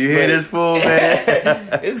 You hear this fool,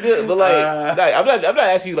 man? It's good, but I'm not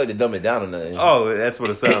asking you to dumb it down or nothing. Oh, that's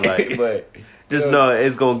what it sounds like. But just know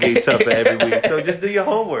it's going to get tougher every week. So just do your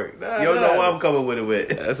homework. You don't know what I'm coming with it with.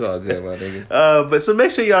 that's all good, my nigga. But so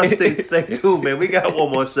make sure y'all stay tuned, man. We got one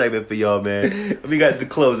more segment for y'all, man. We got the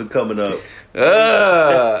closing coming up.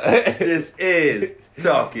 This is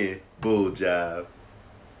Talking Bull Jive.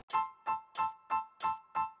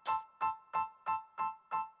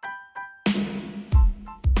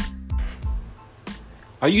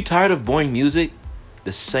 Are you tired of boring music?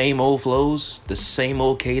 The same old flows, the same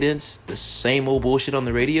old cadence, the same old bullshit on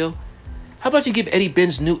the radio? How about you give Eddie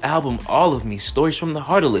Ben's new album, All of Me, Stories from the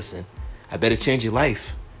Heart, a listen? I bet it change your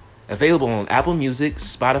life. Available on Apple Music,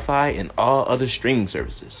 Spotify, and all other streaming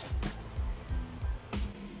services.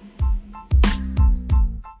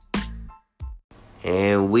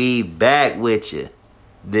 And we back with you.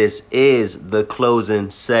 This is the closing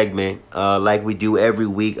segment. Like we do every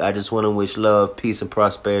week, I just want to wish love, peace, and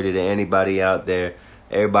prosperity to anybody out there.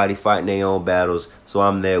 Everybody fighting their own battles, so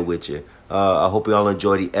I'm there with you. I hope you all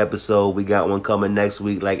enjoy the episode. We got one coming next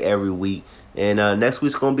week, like every week. And next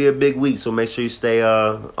week's going to be a big week, so make sure you stay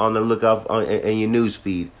on the lookout in your news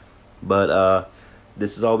feed. But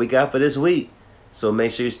this is all we got for this week, so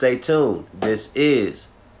make sure you stay tuned. This is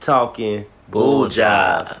Talking Bull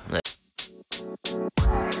Jive.